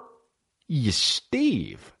or you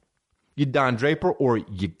Steve? You Don Draper or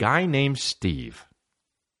you guy named Steve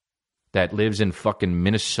that lives in fucking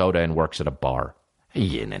Minnesota and works at a bar? Are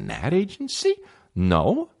you in an ad agency?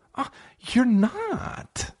 No, you're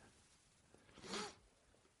not.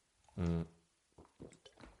 I'm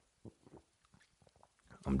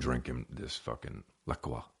drinking this fucking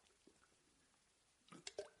liqueur.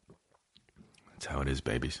 That's how it is,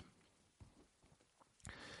 babies.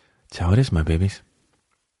 That's how it is, my babies.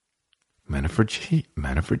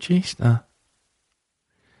 Manifragista.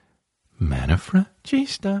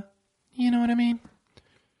 Manifragista. You know what I mean?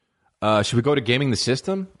 Should we go to gaming the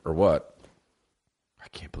system or what? I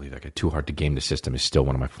can't believe that. Too Hard to Game the System is still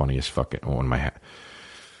one of my funniest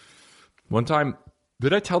One time,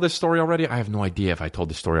 did I tell this story already? I have no idea if I told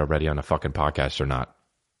this story already on a fucking podcast or not.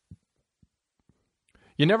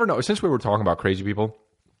 You never know. Since we were talking about crazy people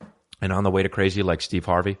and on the way to crazy like Steve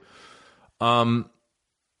Harvey, you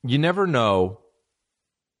never know.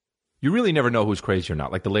 You really never know who's crazy or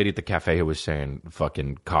not. Like the lady at the cafe who was saying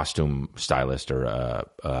fucking costume stylist or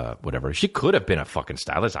whatever. She could have been a fucking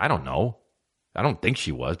stylist. I don't know. I don't think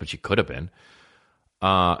she was, but she could have been.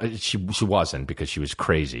 She wasn't because she was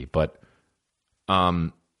crazy. But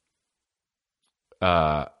what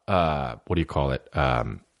do you call it?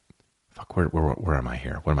 Fuck, where am I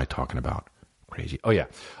here? What am I talking about? Crazy. Oh yeah.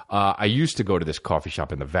 I used to go to this coffee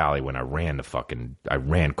shop in the Valley when I ran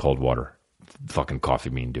Coldwater. Fucking Coffee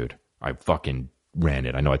Bean, dude. I fucking ran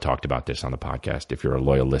it. I know I talked about this on the podcast. If you're a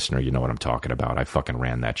loyal listener, you know what I'm talking about. I fucking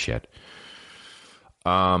ran that shit.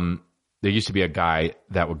 There used to be a guy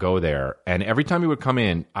that would go there, and every time he would come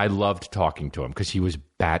in, I loved talking to him because he was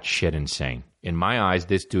batshit insane. In my eyes,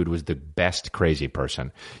 this dude was the best crazy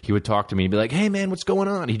person. He would talk to me and be like, hey, man, what's going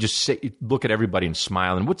on? He'd just look at everybody and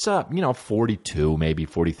smile, and what's up? 42, maybe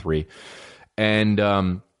 43. And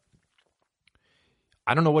I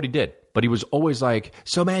don't know what he did. But he was always like,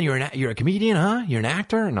 so, man, you're a comedian, huh? You're an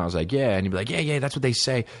actor? And I was like, yeah. And he'd be like, yeah, that's what they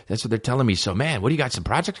say. That's what they're telling me. So, man, what do you got? Some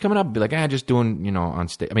projects coming up? I'd be like, just doing, on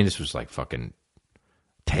stage. I mean, this was like fucking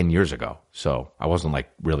 10 years ago. So I wasn't like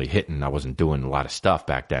really hitting. I wasn't doing a lot of stuff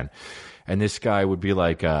back then. And this guy would be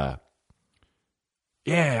like,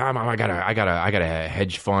 yeah, I got a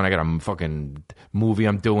hedge fund. I got a fucking movie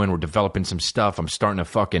I'm doing. We're developing some stuff. I'm starting a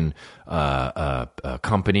fucking a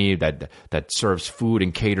company that serves food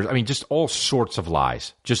and caters. I mean, just all sorts of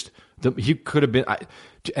lies. He could have been.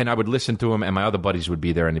 And I would listen to him, and my other buddies would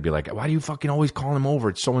be there, and they'd be like, "Why do you fucking always call him over?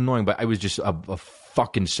 It's so annoying." But it was just a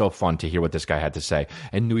fucking so fun to hear what this guy had to say,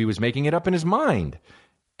 and knew he was making it up in his mind,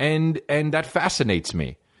 and that fascinates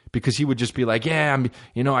me. Because he would just be like, yeah,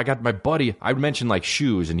 I got my buddy. I would mention like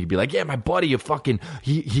shoes, and he'd be like, yeah, my buddy, he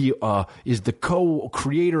is the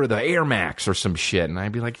co-creator of the Air Max or some shit. And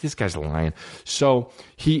I'd be like, this guy's lying. So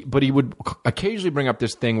he would occasionally bring up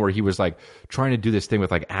this thing where he was like trying to do this thing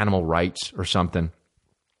with like animal rights or something,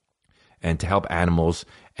 and to help animals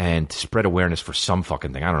and to spread awareness for some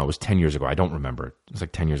fucking thing. I don't know. It was 10 years ago. I don't remember. It was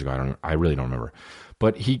like 10 years ago. I really don't remember.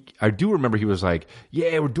 But I do remember he was like,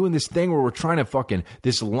 yeah, we're doing this thing where we're trying to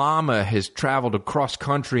this llama has traveled across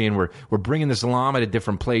country, and we're bringing this llama to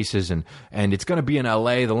different places, and it's going to be in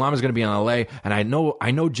L.A. The llama's going to be in L.A. And I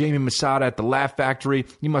know Jamie Masada at the Laugh Factory.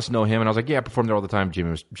 You must know him. And I was like, yeah, I perform there all the time.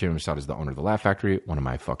 Jamie Masada is the owner of the Laugh Factory, one of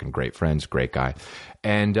my fucking great friends, great guy.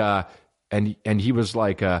 And and he was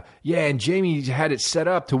like, yeah, and Jamie had it set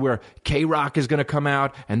up to where K-Rock is going to come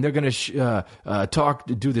out, and they're going to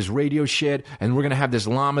do this radio shit, and we're going to have this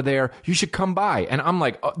llama there. You should come by. And I'm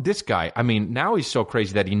like, oh, this guy, I mean, now he's so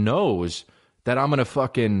crazy that he knows that I'm going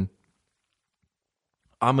to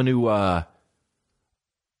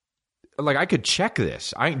like, I could check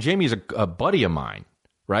this. Jamie's a buddy of mine,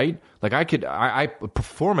 right? Like, I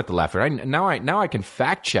perform at the Laugh Factory. Now I can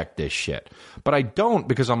fact check this shit, but I don't,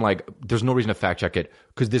 because I'm like, there's no reason to fact check it,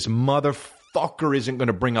 because this motherfucker isn't going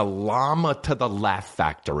to bring a llama to the Laugh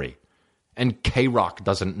Factory, and K-Rock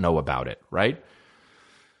doesn't know about it, right?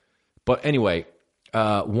 But anyway,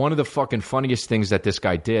 one of the fucking funniest things that this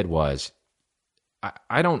guy did was,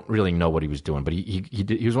 I don't really know what he was doing, but he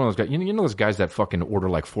was one of those guys. You know those guys that fucking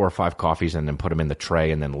order like 4 or 5 coffees and then put them in the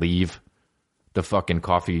tray and then leave the fucking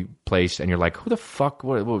coffee place, and you're like, who the fuck?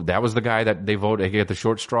 What, that was the guy that they voted to get the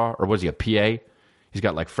short straw, or was he a PA? He's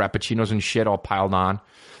got like frappuccinos and shit all piled on.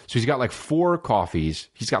 So he's got like 4 coffees.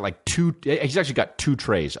 He's got like 2. He's actually got 2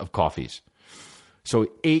 trays of coffees. So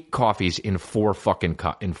 8 coffees in 4 fucking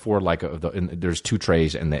in 4 like there's 2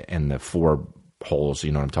 trays and the 4 holes,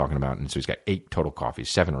 you know what I'm talking about. And so he's got 8 total coffees,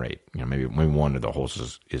 7 or 8. You know, maybe one of the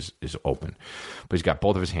holes is open, but he's got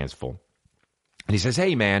both of his hands full. And he says,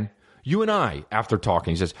 "Hey man, you and I," after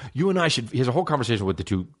talking, he says, "You and I should," he has a whole conversation with the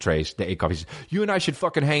 2 trays, the 8 coffees. He says, "You and I should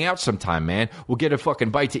fucking hang out sometime, man. We'll get a fucking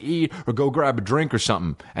bite to eat or go grab a drink or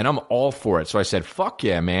something." And I'm all for it. So I said, "Fuck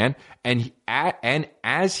yeah, man." And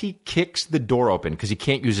as he kicks the door open, because he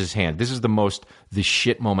can't use his hand, this is the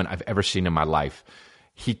shit moment I've ever seen in my life.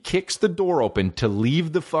 He kicks the door open to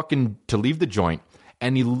leave the joint,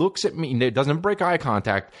 and he looks at me, and it doesn't break eye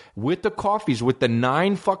contact, with the coffees, with the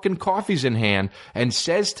 9 fucking coffees in hand, and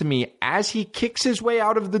says to me as he kicks his way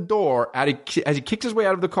out of the door, as he kicks his way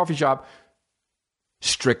out of the coffee shop,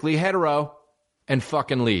 "Strictly hetero," and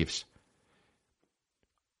fucking leaves.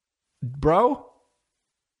 Bro,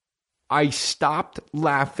 I stopped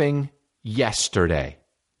laughing yesterday.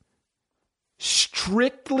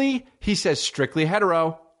 He says, "Strictly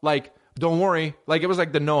hetero." Like, don't worry. Like, it was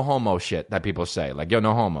like the no homo shit that people say. Like, yo,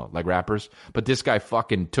 no homo, like rappers. But this guy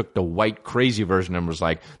fucking took the white crazy version and was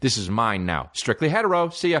like, "This is mine now. Strictly hetero.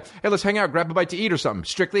 See ya. Hey, let's hang out, grab a bite to eat or something.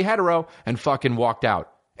 Strictly hetero." And fucking walked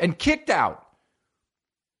out. And kicked out.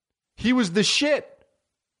 He was the shit.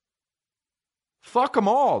 Fuck them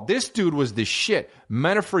all. This dude was the shit.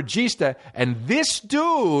 Menafregista. And this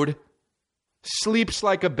dude sleeps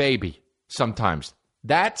like a baby. Sometimes.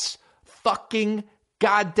 That's fucking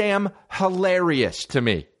goddamn hilarious to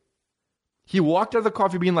me. He walked out of the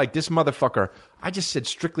coffee bean like, "This motherfucker, I just said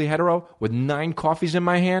strictly hetero with 9 coffees in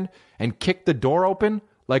my hand and kicked the door open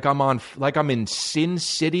like I'm in Sin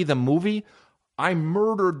City, the movie. I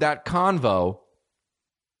murdered that convo."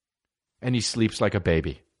 And he sleeps like a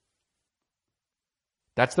baby.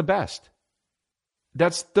 That's the best.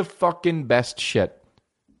 That's the fucking best shit.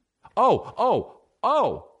 Oh.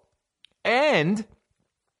 And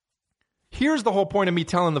here's the whole point of me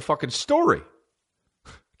telling the fucking story.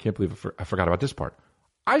 Can't believe I forgot about this part.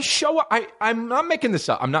 I show up. I'm not making this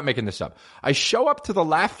up. I'm not making this up. I show up to the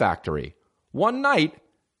Laugh Factory one night.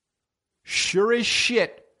 Sure as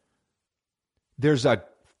shit, there's a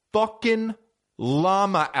fucking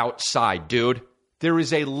llama outside, dude. There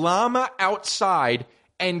is a llama outside,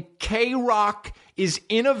 and K-Rock is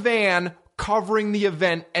in a van covering the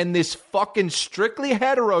event, and this fucking strictly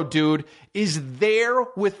hetero dude is there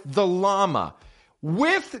with the llama,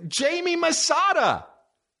 with Jamie Masada.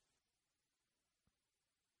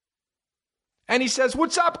 And he says,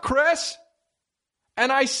 "What's up, Chris?"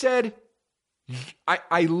 And I said,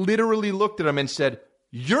 I literally looked at him and said,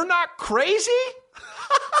 "You're not crazy?"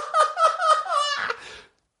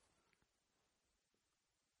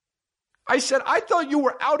 I said, "I thought you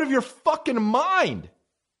were out of your fucking mind.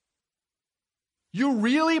 You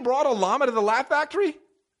really brought a llama to the Laugh Factory?"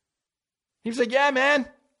 He was like, "Yeah, man."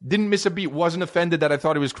 Didn't miss a beat. Wasn't offended that I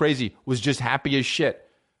thought he was crazy. Was just happy as shit.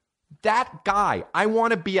 That guy, I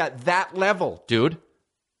want to be at that level, dude.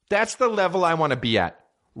 That's the level I want to be at.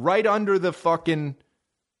 Right under the fucking...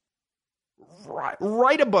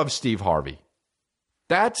 Right above Steve Harvey.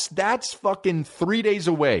 That's fucking 3 days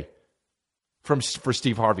away for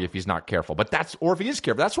Steve Harvey if he's not careful. Or if he is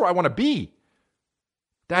careful, that's where I want to be.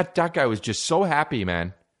 That guy was just so happy,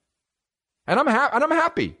 man. And I'm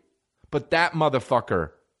happy. But that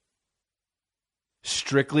motherfucker,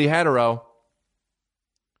 strictly hetero.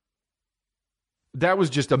 That was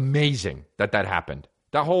just amazing that happened.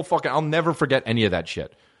 That whole fucking, I'll never forget any of that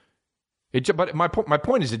shit. But my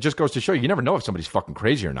point is, it just goes to show you never know if somebody's fucking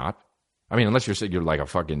crazy or not. I mean, unless you're like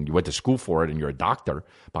you went to school for it and you're a doctor.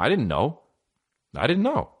 But I didn't know.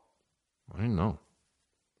 I didn't know.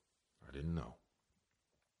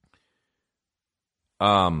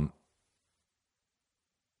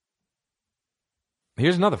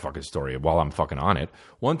 Here's another fucking story while I'm fucking on it.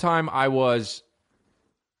 One time I was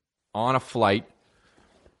on a flight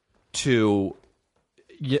to...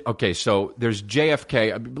 Okay, so there's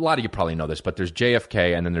JFK. A lot of you probably know this, but there's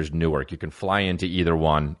JFK and then there's Newark. You can fly into either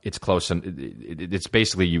one. It's close. And it's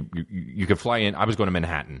basically you can fly in. I was going to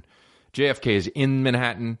Manhattan. JFK is in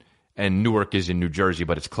Manhattan and Newark is in New Jersey,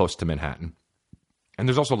 but it's close to Manhattan. And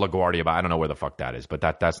there's also LaGuardia, but I don't know where the fuck that is. But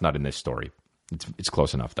that's not in this story. It's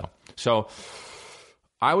close enough though. So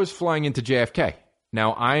I was flying into JFK.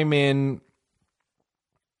 Now I'm in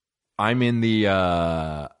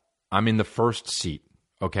the first seat.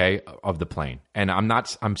 Okay, of the plane. And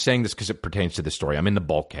I'm saying this because it pertains to the story. I'm in the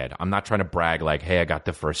bulkhead. I'm not trying to brag like, hey, I got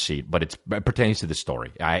the first seat, but it pertains to the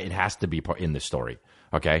story. It has to be in the story.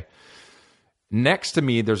 Okay. Next to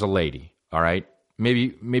me, there's a lady. All right.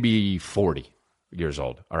 Maybe 40 years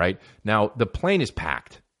old. All right. Now the plane is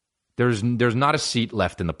packed. There's not a seat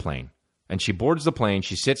left in the plane. And she boards the plane.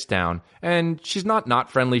 She sits down, and she's not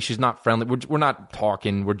friendly. She's not friendly. We're not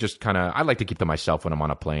talking. We're just kind of. I like to keep to myself when I'm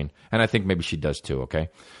on a plane, and I think maybe she does too. Okay.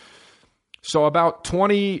 So about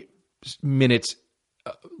 20 minutes,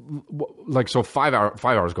 5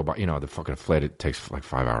 hours go by. You know, the fucking flight, it takes like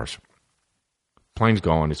 5 hours. Plane's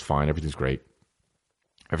going. It's fine. Everything's great.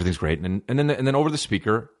 And then over the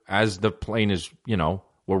speaker, as the plane is, you know,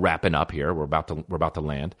 we're wrapping up here. We're about to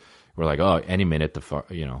land. We're like, oh, any minute the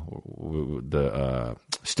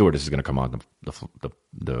stewardess is going to come on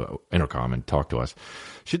the intercom and talk to us.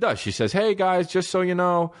 She does. She says, "Hey guys, just so you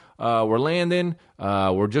know, we're landing.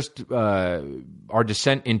 We're just our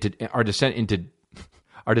descent into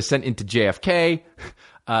JFK.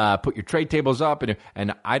 Put your tray tables up." And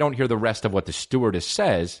I don't hear the rest of what the stewardess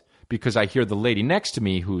says because I hear the lady next to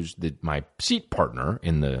me, who's my seat partner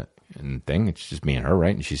in the thing. It's just me and her,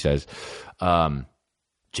 right? And she says,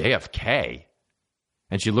 JFK,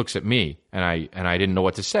 and she looks at me, and I didn't know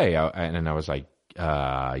what to say, and I was like,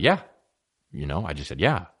 yeah, you know, I just said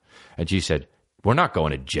yeah, and she said, we're not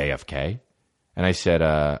going to JFK, and I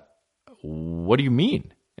said, what do you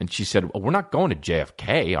mean? And she said, well, we're not going to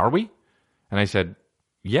JFK, are we? And I said,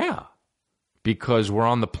 yeah, because we're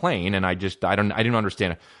on the plane, and I didn't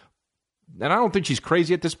understand. And I don't think she's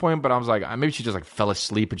crazy at this point, but I was like, maybe she just like fell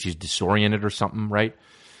asleep and she's disoriented or something, right?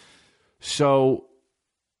 So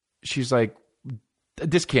she's like,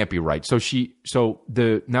 this can't be right. So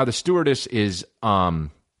now the stewardess is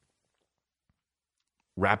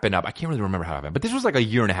wrapping up. I can't really remember how it happened, but this was like a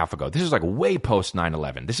year and a half ago. This is like way post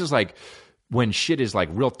 9/11. This is like when shit is like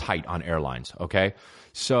real tight on airlines. Okay.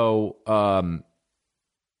 So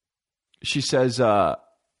she says to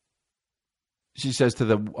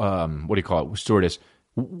the what do you call it, stewardess,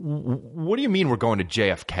 what do you mean we're going to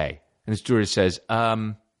JFK? And the stewardess says,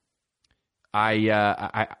 well,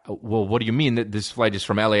 what do you mean that this flight is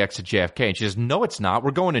from LAX to JFK? And she says, no, it's not.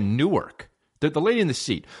 We're going to Newark. The lady in the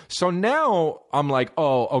seat. So now I'm like,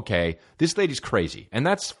 oh, okay, this lady's crazy. And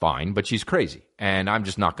that's fine, but she's crazy. And I'm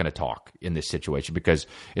just not going to talk in this situation because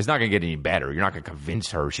it's not going to get any better. You're not going to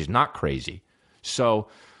convince her she's not crazy. So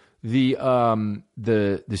the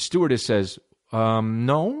stewardess says,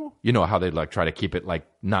 no. You know how they like try to keep it like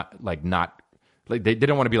not they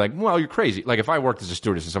don't want to be like, well, you're crazy. Like if I worked as a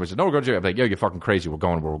stewardess and somebody said, no, we're going to JFK, I'd be like, yo, you're fucking crazy. We're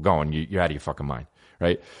going where we're going. You're out of your fucking mind.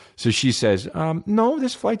 Right? So she says, no,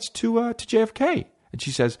 this flight's to JFK. And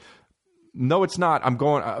she says, no, it's not. I'm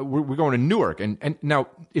going, we're going to Newark. And now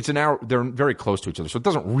it's an hour. They're very close to each other. So it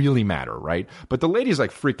doesn't really matter. Right? But the lady's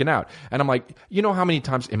like freaking out. And I'm like, you know how many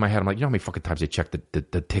times in my head, I'm like, you know how many fucking times they check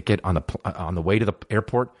the ticket on the way to the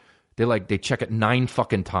airport? They check it 9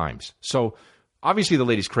 fucking times. So obviously the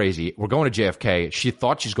lady's crazy. We're going to JFK. She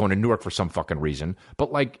thought she's going to Newark for some fucking reason.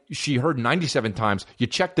 But like she heard 97 times, you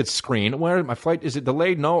check the screen. Where my flight? Is it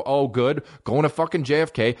delayed? No. Oh, good. Going to fucking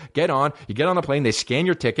JFK. Get on. You get on the plane. They scan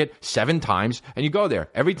your ticket 7 times and you go there.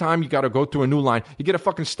 Every time you got to go through a new line, you get a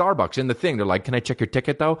fucking Starbucks in the thing. They're like, can I check your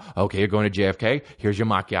ticket though? Okay, you're going to JFK. Here's your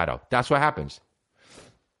macchiato. That's what happens.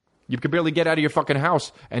 You could barely get out of your fucking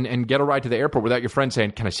house and get a ride to the airport without your friend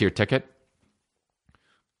saying, can I see your ticket?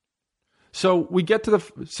 So we get to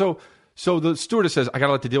so the stewardess says, I got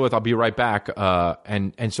a lot to deal with. I'll be right back.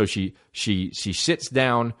 And so she sits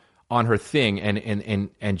down on her thing and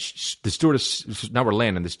the stewardess, now we're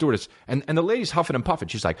landing, the stewardess, and the lady's huffing and puffing.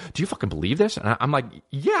 She's like, do you fucking believe this? And I'm like,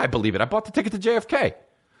 yeah, I believe it. I bought the ticket to JFK.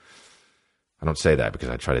 I don't say that because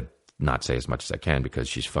I try to not say as much as I can because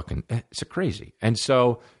she's fucking, it's crazy. And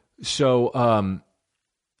so the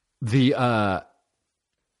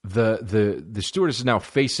stewardess is now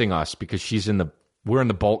facing us because we're in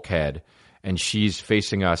the bulkhead, and she's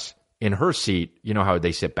facing us in her seat. You know how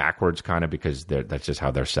they sit backwards kind of because that's just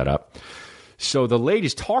how they're set up. So the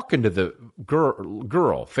lady's talking to the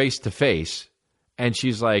girl face to face, and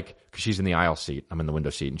she's like, because she's in the aisle seat, I'm in the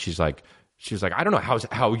window seat, and she's like, I don't know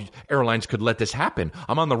how airlines could let this happen.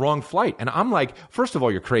 I'm on the wrong flight. And I'm like, first of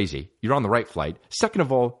all, you're crazy. You're on the right flight. Second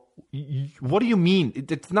of all, what do you mean?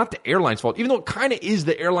 It's not the airline's fault. Even though it kind of is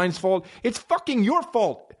the airline's fault, it's fucking your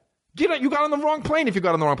fault. You got on the wrong plane if you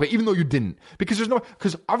got on the wrong plane, even though you didn't. Because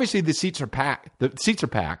obviously the seats are packed. The seats are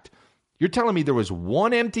packed. You're telling me there was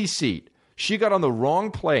one empty seat. She got on the wrong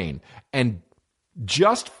plane, and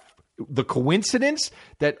just the coincidence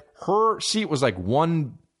that her seat was like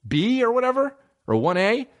 1B or whatever, or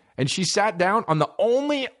 1A, and she sat down on the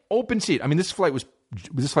only open seat. I mean, this flight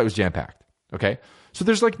was jam-packed, okay? So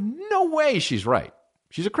there's like no way she's right.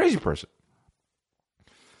 She's a crazy person.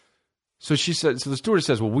 So the stewardess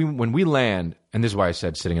says, well, when we land, and this is why I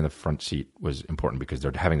said sitting in the front seat was important, because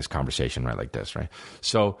they're having this conversation right like this, right?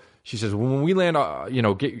 So she says, well, when we land,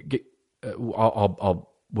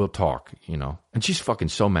 we'll talk, And she's fucking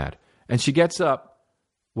so mad. And she gets up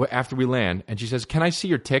after we land, and she says, can I see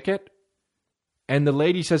your ticket? And the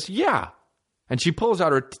lady says, yeah. And she pulls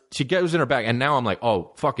out she goes in her bag, and now I'm like,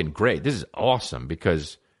 oh, fucking great. This is awesome,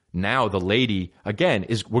 because now the lady, again,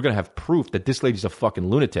 we're going to have proof that this lady's a fucking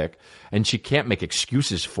lunatic, and she can't make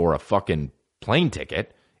excuses for a fucking plane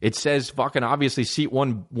ticket. It says fucking obviously seat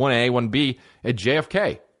 1A, 1B at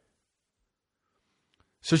JFK.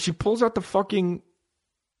 So she pulls out the fucking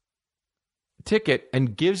ticket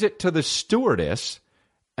and gives it to the stewardess,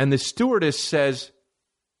 and the stewardess says,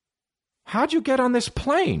 how'd you get on this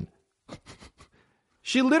plane?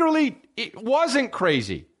 She literally, it wasn't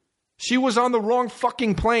crazy. She was on the wrong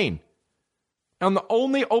fucking plane. On the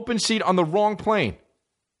only open seat on the wrong plane.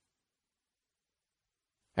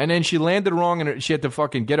 And then she landed wrong, and she had to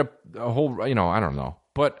fucking get a whole, I don't know.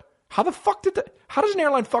 But how the fuck how does an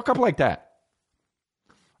airline fuck up like that?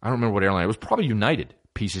 I don't remember what airline. It was probably United.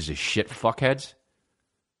 Pieces of shit fuckheads.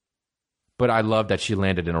 But I love that she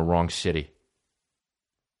landed in a wrong city.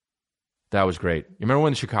 That was great. You remember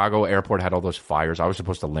when the Chicago airport had all those fires? I was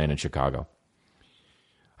supposed to land in Chicago.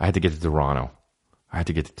 I had to get to Toronto. I had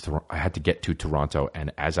to get to Toronto,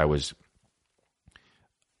 and as I was...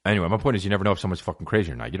 Anyway, my point is, you never know if someone's fucking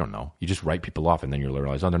crazy or not. You don't know. You just write people off, and then you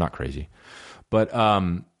realize, oh, they're not crazy. But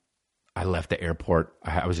I left the airport.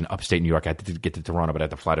 I was in upstate New York. I had to get to Toronto, but I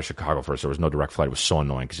had to fly to Chicago first. There was no direct flight. It was so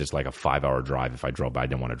annoying because it's like a 5-hour drive if I drove, but I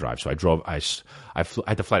didn't want to drive. So I drove. I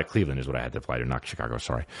had to fly to Cleveland is what I had to fly to, not Chicago,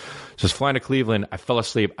 sorry. So I was flying to Cleveland. I fell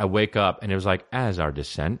asleep. I wake up, and it was like, as our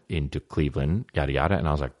descent into Cleveland, yada, yada. And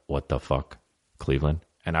I was like, what the fuck, Cleveland?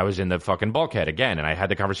 And I was in the fucking bulkhead again, and I had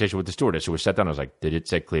the conversation with the stewardess who was sat down. I was like, did it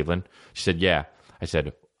say Cleveland? She said, yeah. I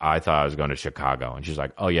said, I thought I was going to Chicago. And she's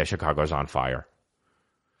like, oh, yeah, Chicago's on fire.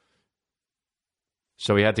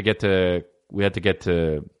 So we got to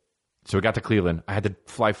Cleveland. I had to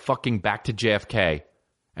fly fucking back to JFK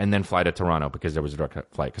and then fly to Toronto because there was a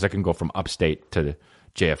direct flight. Because I can go from upstate to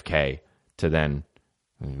JFK to then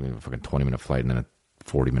a fucking 20-minute flight and then a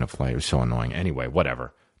 40-minute flight. It was so annoying. Anyway,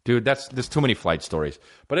 whatever. Dude, there's too many flight stories.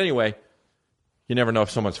 But anyway, you never know if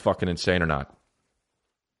someone's fucking insane or not.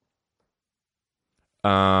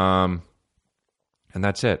 And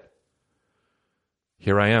that's it.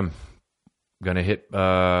 Here I am. Gonna hit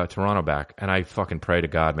Toronto back. And I fucking pray to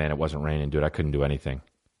God, man, it wasn't raining, dude. I couldn't do anything.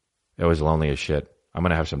 It was lonely as shit. I'm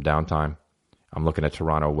gonna have some downtime. I'm looking at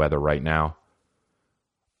Toronto weather right now.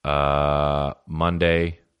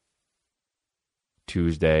 Monday,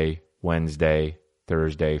 Tuesday, Wednesday,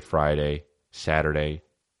 Thursday, Friday, Saturday.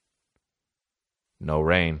 No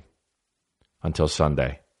rain until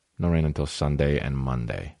Sunday. No rain until Sunday and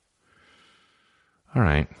Monday. All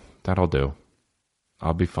right, that'll do.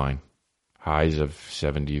 I'll be fine. Highs of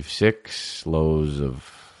 76, lows of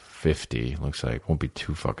 50. Looks like won't be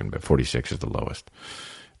too fucking bad. 46 is the lowest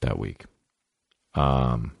that week.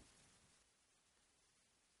 Yeah.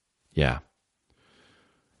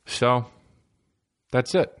 So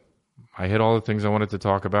that's it. I hit all the things I wanted to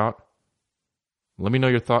talk about. Let me know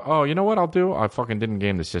your thought. Oh, you know what I'll do? I fucking didn't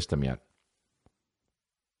game the system yet.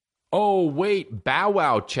 Oh, wait. Bow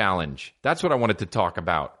Wow challenge. That's what I wanted to talk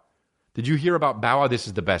about. Did you hear about Bow Wow? This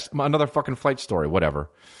is the best. Another fucking flight story. Whatever.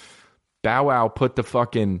 Bow Wow put the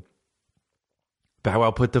fucking on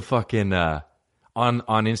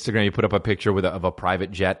Instagram. You put up a picture of a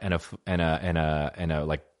private jet and a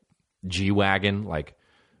like G-Wagon, like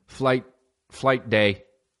flight day,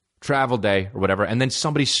 travel day or whatever. And then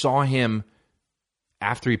somebody saw him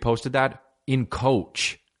after he posted that in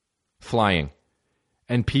coach flying,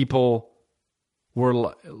 and people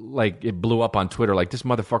were like, it blew up on Twitter, like, this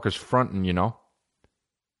motherfucker's fronting,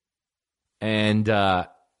 And, I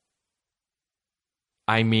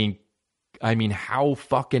mean, how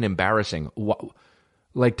fucking embarrassing.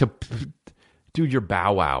 Like, dude, you're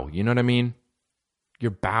Bow Wow. You know what I mean?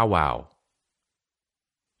 You're Bow Wow.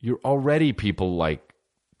 You're already, people, like,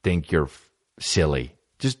 think you're silly.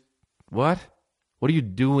 Just, what? What are you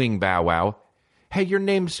doing, Bow Wow? Hey, your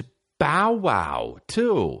name's Bow Wow,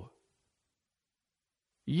 too.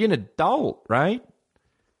 You're an adult, right?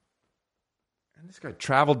 And this guy,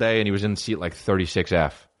 Travel Day, and he was in seat like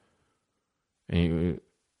 36F. And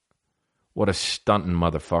what a stunting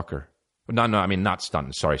motherfucker. No, I mean, not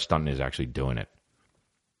stunting. Sorry, stunting is actually doing it.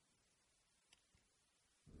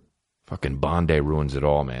 Fucking Bondi ruins it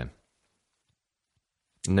all, man.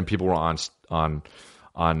 And then people were on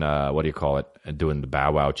what do you call it, doing the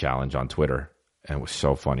Bow Wow challenge on Twitter, and it was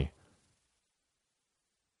so funny.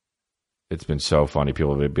 It's been so funny.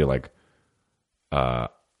 People would be like,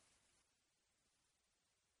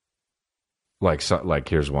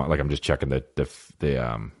 here's one. Like, I'm just checking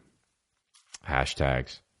the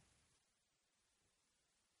hashtags.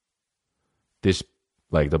 This,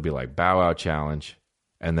 like, they'll be like Bow Wow challenge,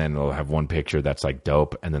 and then they'll have one picture that's like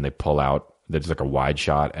dope, and then they pull out. There's like a wide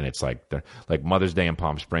shot, and it's like Mother's Day in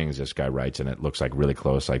Palm Springs. This guy writes, and it looks like really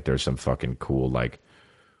close. Like, there's some fucking cool like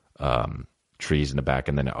trees in the back,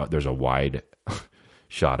 and then there's a wide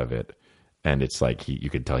shot of it, and it's like you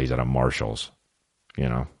could tell he's at a Marshall's,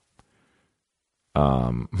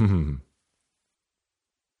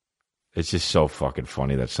 It's just so fucking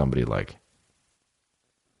funny that somebody like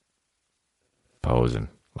posing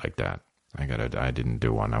like that. I didn't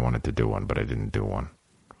do one. I wanted to do one, but I didn't do one.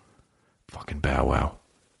 Fucking Bow Wow.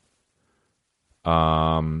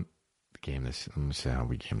 Let me see how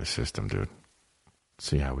we game the system, dude.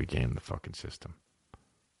 See how we game the fucking system.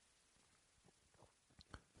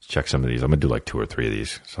 Let's check some of these. I'm gonna do like 2 or 3 of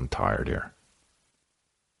these, so I'm tired here.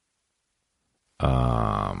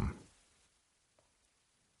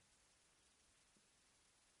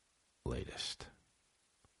 Latest.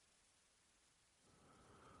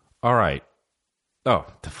 All right. Oh,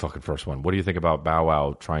 the fucking first one. What do you think about Bow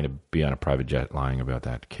Wow trying to be on a private jet, lying about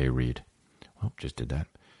that? K. Reed. Well, just did that.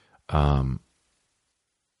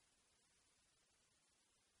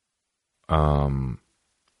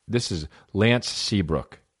 This is Lance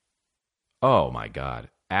Seabrook. Oh my God.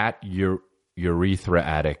 At Urethra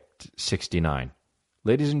Addict 69.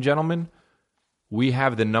 Ladies and gentlemen, we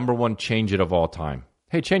have the number one change it of all time.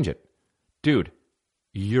 Hey, change it. Dude,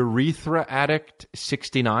 Urethra Addict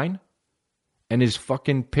 69, and his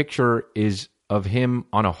fucking picture is of him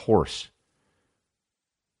on a horse.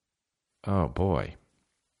 Oh, boy.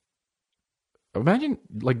 Imagine,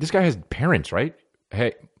 like, this guy has parents, right?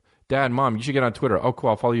 Hey, Dad, Mom, you should get on Twitter. Oh, cool,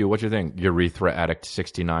 I'll follow you. What's your thing? Urethra Addict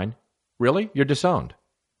 69. Really? You're disowned.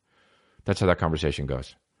 That's how that conversation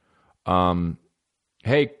goes.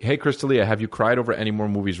 Hey, Crystalia, have you cried over any more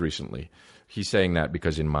movies recently? He's saying that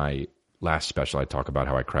because in my last special, I talk about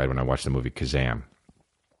how I cried when I watched the movie Kazam.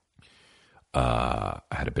 I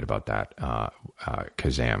had a bit about that.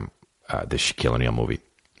 Kazam, the Shaquille O'Neal movie.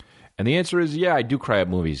 And the answer is, yeah, I do cry at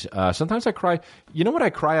movies. Sometimes I cry. You know what I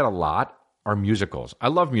cry at a lot are musicals. I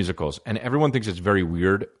love musicals, and everyone thinks it's very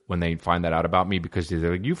weird when they find that out about me because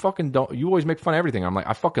they're like, you always make fun of everything. I'm like,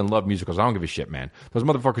 I fucking love musicals. I don't give a shit, man. Those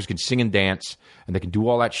motherfuckers can sing and dance, and they can do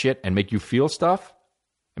all that shit and make you feel stuff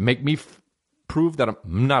and make me prove that I'm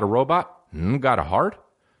not a robot, got a heart.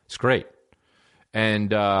 It's great.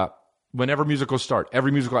 And whenever musicals start,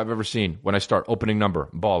 every musical I've ever seen, when I start opening number,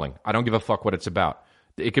 bawling. I don't give a fuck what it's about.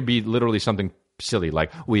 It could be literally something silly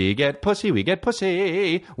like, we get pussy, we get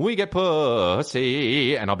pussy, we get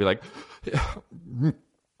pussy. And I'll be like,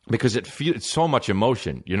 because it's so much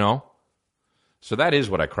emotion, So that is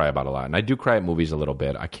what I cry about a lot. And I do cry at movies a little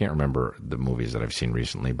bit. I can't remember the movies that I've seen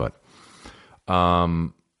recently, but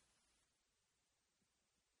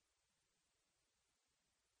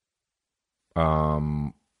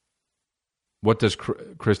what does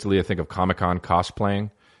Crystalia think of Comic-Con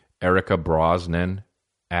cosplaying? Erica Brosnan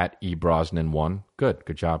at eBrosnan1.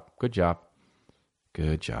 Good job.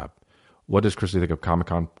 What does Crystalia think of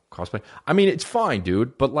Comic-Con cosplay? I mean, it's fine,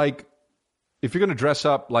 dude, but like, if you're going to dress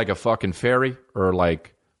up like a fucking fairy or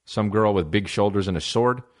like some girl with big shoulders and a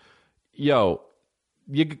sword, you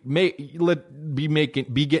be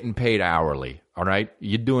getting paid hourly, all right?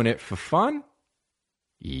 You doing it for fun?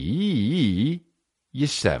 You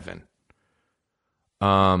 7.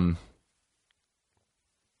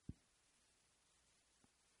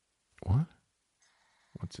 What?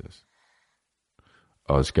 What's this?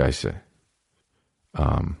 Oh, this guy said,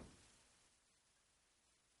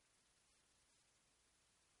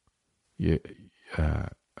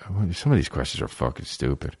 Some of these questions are fucking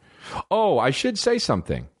stupid. Oh, I should say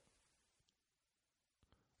something.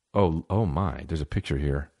 Oh my! There's a picture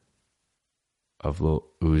here of Lil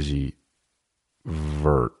Uzi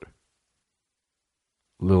Vert.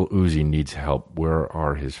 Lil Uzi needs help. Where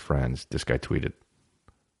are his friends? This guy tweeted.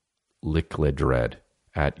 Liquid Red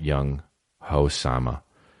at Young Hosama.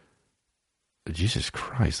 Jesus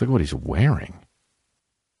Christ! Look at what he's wearing.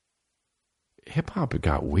 Hip hop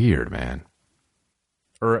got weird, man.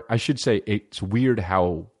 Or I should say, it's weird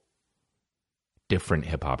how different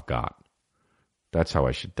hip hop got. That's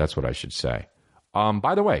what I should say.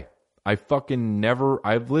 By the way,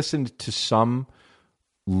 I've listened to some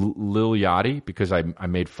Lil Yachty because I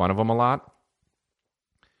made fun of him a lot.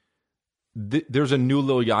 There's a new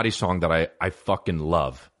Lil Yachty song that I fucking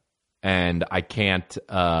love, and I can't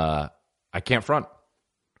front.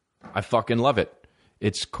 I fucking love it.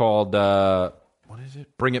 It's called what is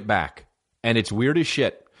it? Bring It Back, and it's weird as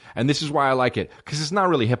shit. And this is why I like it, because it's not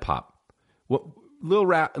really hip hop. Lil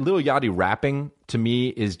Yachty rapping to me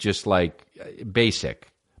is just like basic.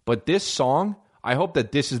 But this song, I hope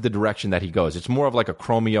that this is the direction that he goes. It's more of like a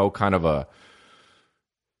Chromeo kind of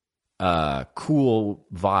a cool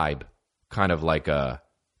vibe, kind of like a.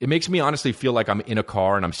 It makes me honestly feel like I'm in a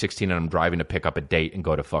car and I'm 16 and I'm driving to pick up a date and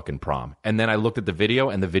go to fucking prom. And then I looked at the video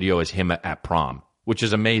and the video is him at prom, which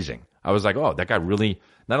is amazing. I was like, oh, that guy really.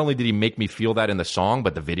 Not only did he make me feel that in the song,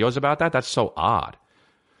 but the video's about that. That's so odd.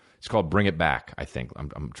 It's called Bring It Back, I think.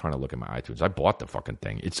 I'm trying to look at my iTunes. I bought the fucking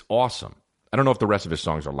thing. It's awesome. I don't know if the rest of his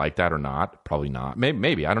songs are like that or not. Probably not.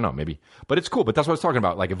 Maybe. I don't know. Maybe. But it's cool. But that's what I was talking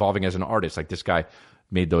about, like evolving as an artist. Like this guy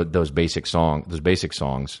made those basic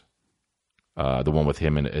songs. The one with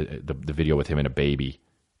him and the video with him and a baby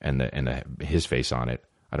and his face on it.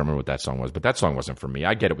 I don't remember what that song was, but that song wasn't for me.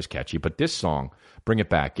 I get it was catchy, but this song, Bring It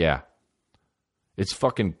Back, yeah. It's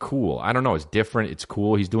fucking cool. I don't know. It's different. It's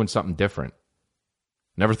cool. He's doing something different.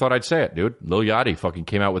 Never thought I'd say it, dude. Lil Yachty fucking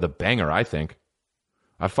came out with a banger, I think.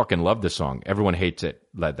 I fucking love this song. Everyone hates it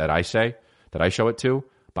that I show it to.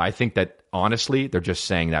 But I think that, honestly, they're just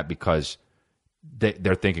saying that because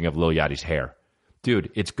they're thinking of Lil Yachty's hair.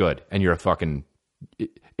 Dude, it's good. And you're a fucking...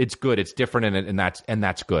 It's good. It's different, and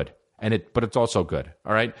that's good. But it's also good.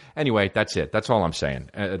 All right? Anyway, that's it. That's all I'm saying.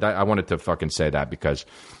 I wanted to fucking say that because...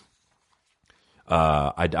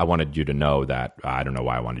 I wanted you to know that. I don't know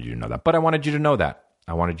why I wanted you to know that, but I wanted you to know that.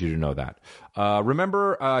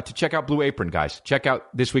 Remember to check out Blue Apron, guys. Check out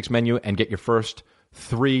this week's menu and get your first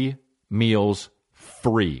 3 meals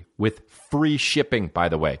free with free shipping, by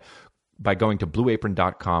the way, by going to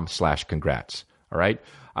blueapron.com/congrats. All right.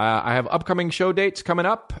 I have upcoming show dates coming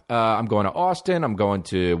up. I'm going to Austin. I'm going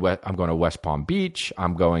to West Palm Beach.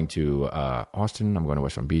 I'm going to Austin. I'm going to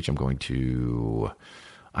West Palm Beach. I'm going to...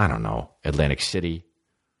 I don't know, Atlantic City.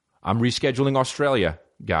 I'm rescheduling Australia,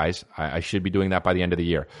 guys. I should be doing that by the end of the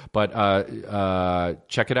year. But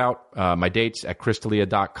check it out. My dates at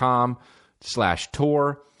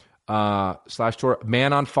crystalia.com/tour.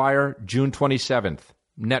 Man on Fire, June 27th.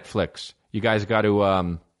 Netflix. You guys got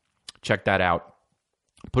to check that out.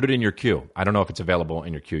 Put it in your queue. I don't know if it's available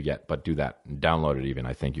in your queue yet, but do that. Download it even.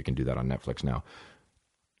 I think you can do that on Netflix now.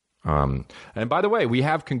 And by the way, we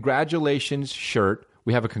have congratulations shirt.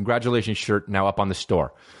 We have a congratulations shirt now up on the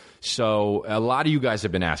store. So a lot of you guys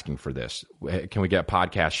have been asking for this. Can we get a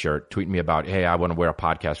podcast shirt? Tweet me about, hey, I want to wear a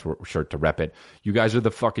podcast shirt to rep it. You guys are the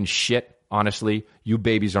fucking shit. Honestly, you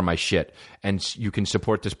babies are my shit. And you can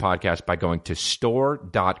support this podcast by going to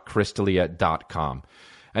store.crystalia.com.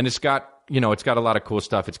 And it's got a lot of cool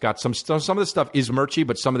stuff. It's got some of the stuff is merchy,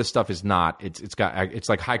 but some of the stuff is not. It's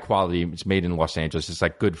like high quality. It's made in Los Angeles. It's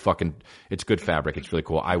like it's good fabric. It's really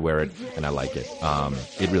cool. I wear it and I like it.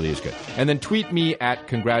 It really is good. And then tweet me at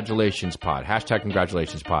congratulationspod,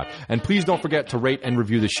 #congratulationspod. And please don't forget to rate and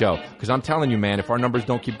review the show. Because I'm telling you, man, if our numbers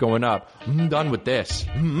don't keep going up, I'm done with this.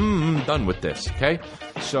 Done with this. Okay?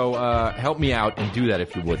 So help me out and do that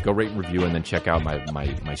if you would. Go rate and review and then check out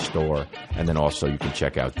my store. And then also you can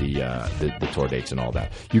check out the tour dates and all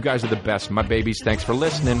that. You guys are the best, my babies. Thanks for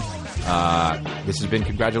listening. This has been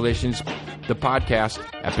Congratulations, the podcast,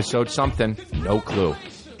 episode something. No clue.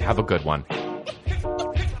 Have a good one.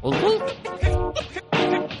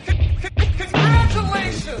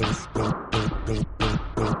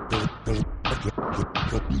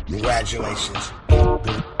 Congratulations.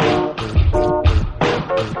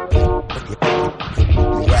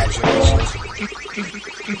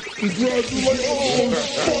 Congratulations.